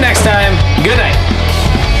 We'll see you next time. Good night.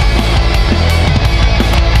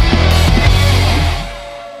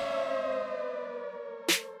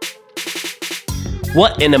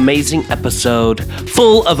 What an amazing episode,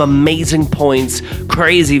 full of amazing points,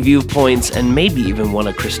 crazy viewpoints, and maybe even one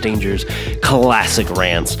of Chris Danger's classic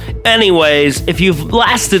rants. Anyways, if you've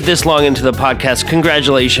lasted this long into the podcast,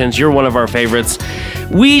 congratulations, you're one of our favorites.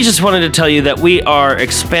 We just wanted to tell you that we are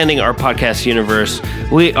expanding our podcast universe.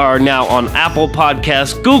 We are now on Apple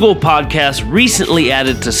Podcasts, Google Podcasts, recently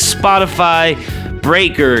added to Spotify,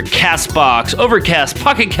 Breaker, Castbox, Overcast,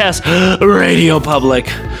 Pocket Cast, Radio Public.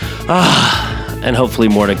 And hopefully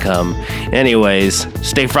more to come. Anyways,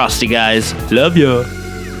 stay frosty, guys. Love ya.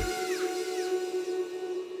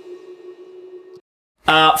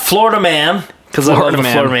 Florida man, because I love the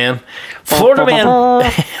Florida man.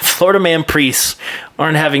 Florida man priests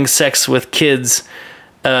aren't having sex with kids.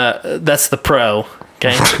 That's the pro.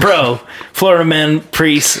 Okay, pro. Florida man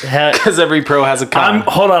priests. Because every pro has a con.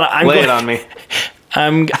 Hold on. Lay it on me.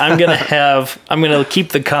 I'm gonna keep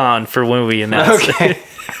the con for when we announce it. Okay.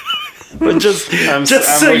 But just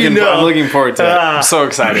so you know. I'm looking forward to it. I'm so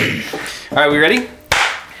excited. All right, we ready?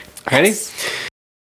 Ready?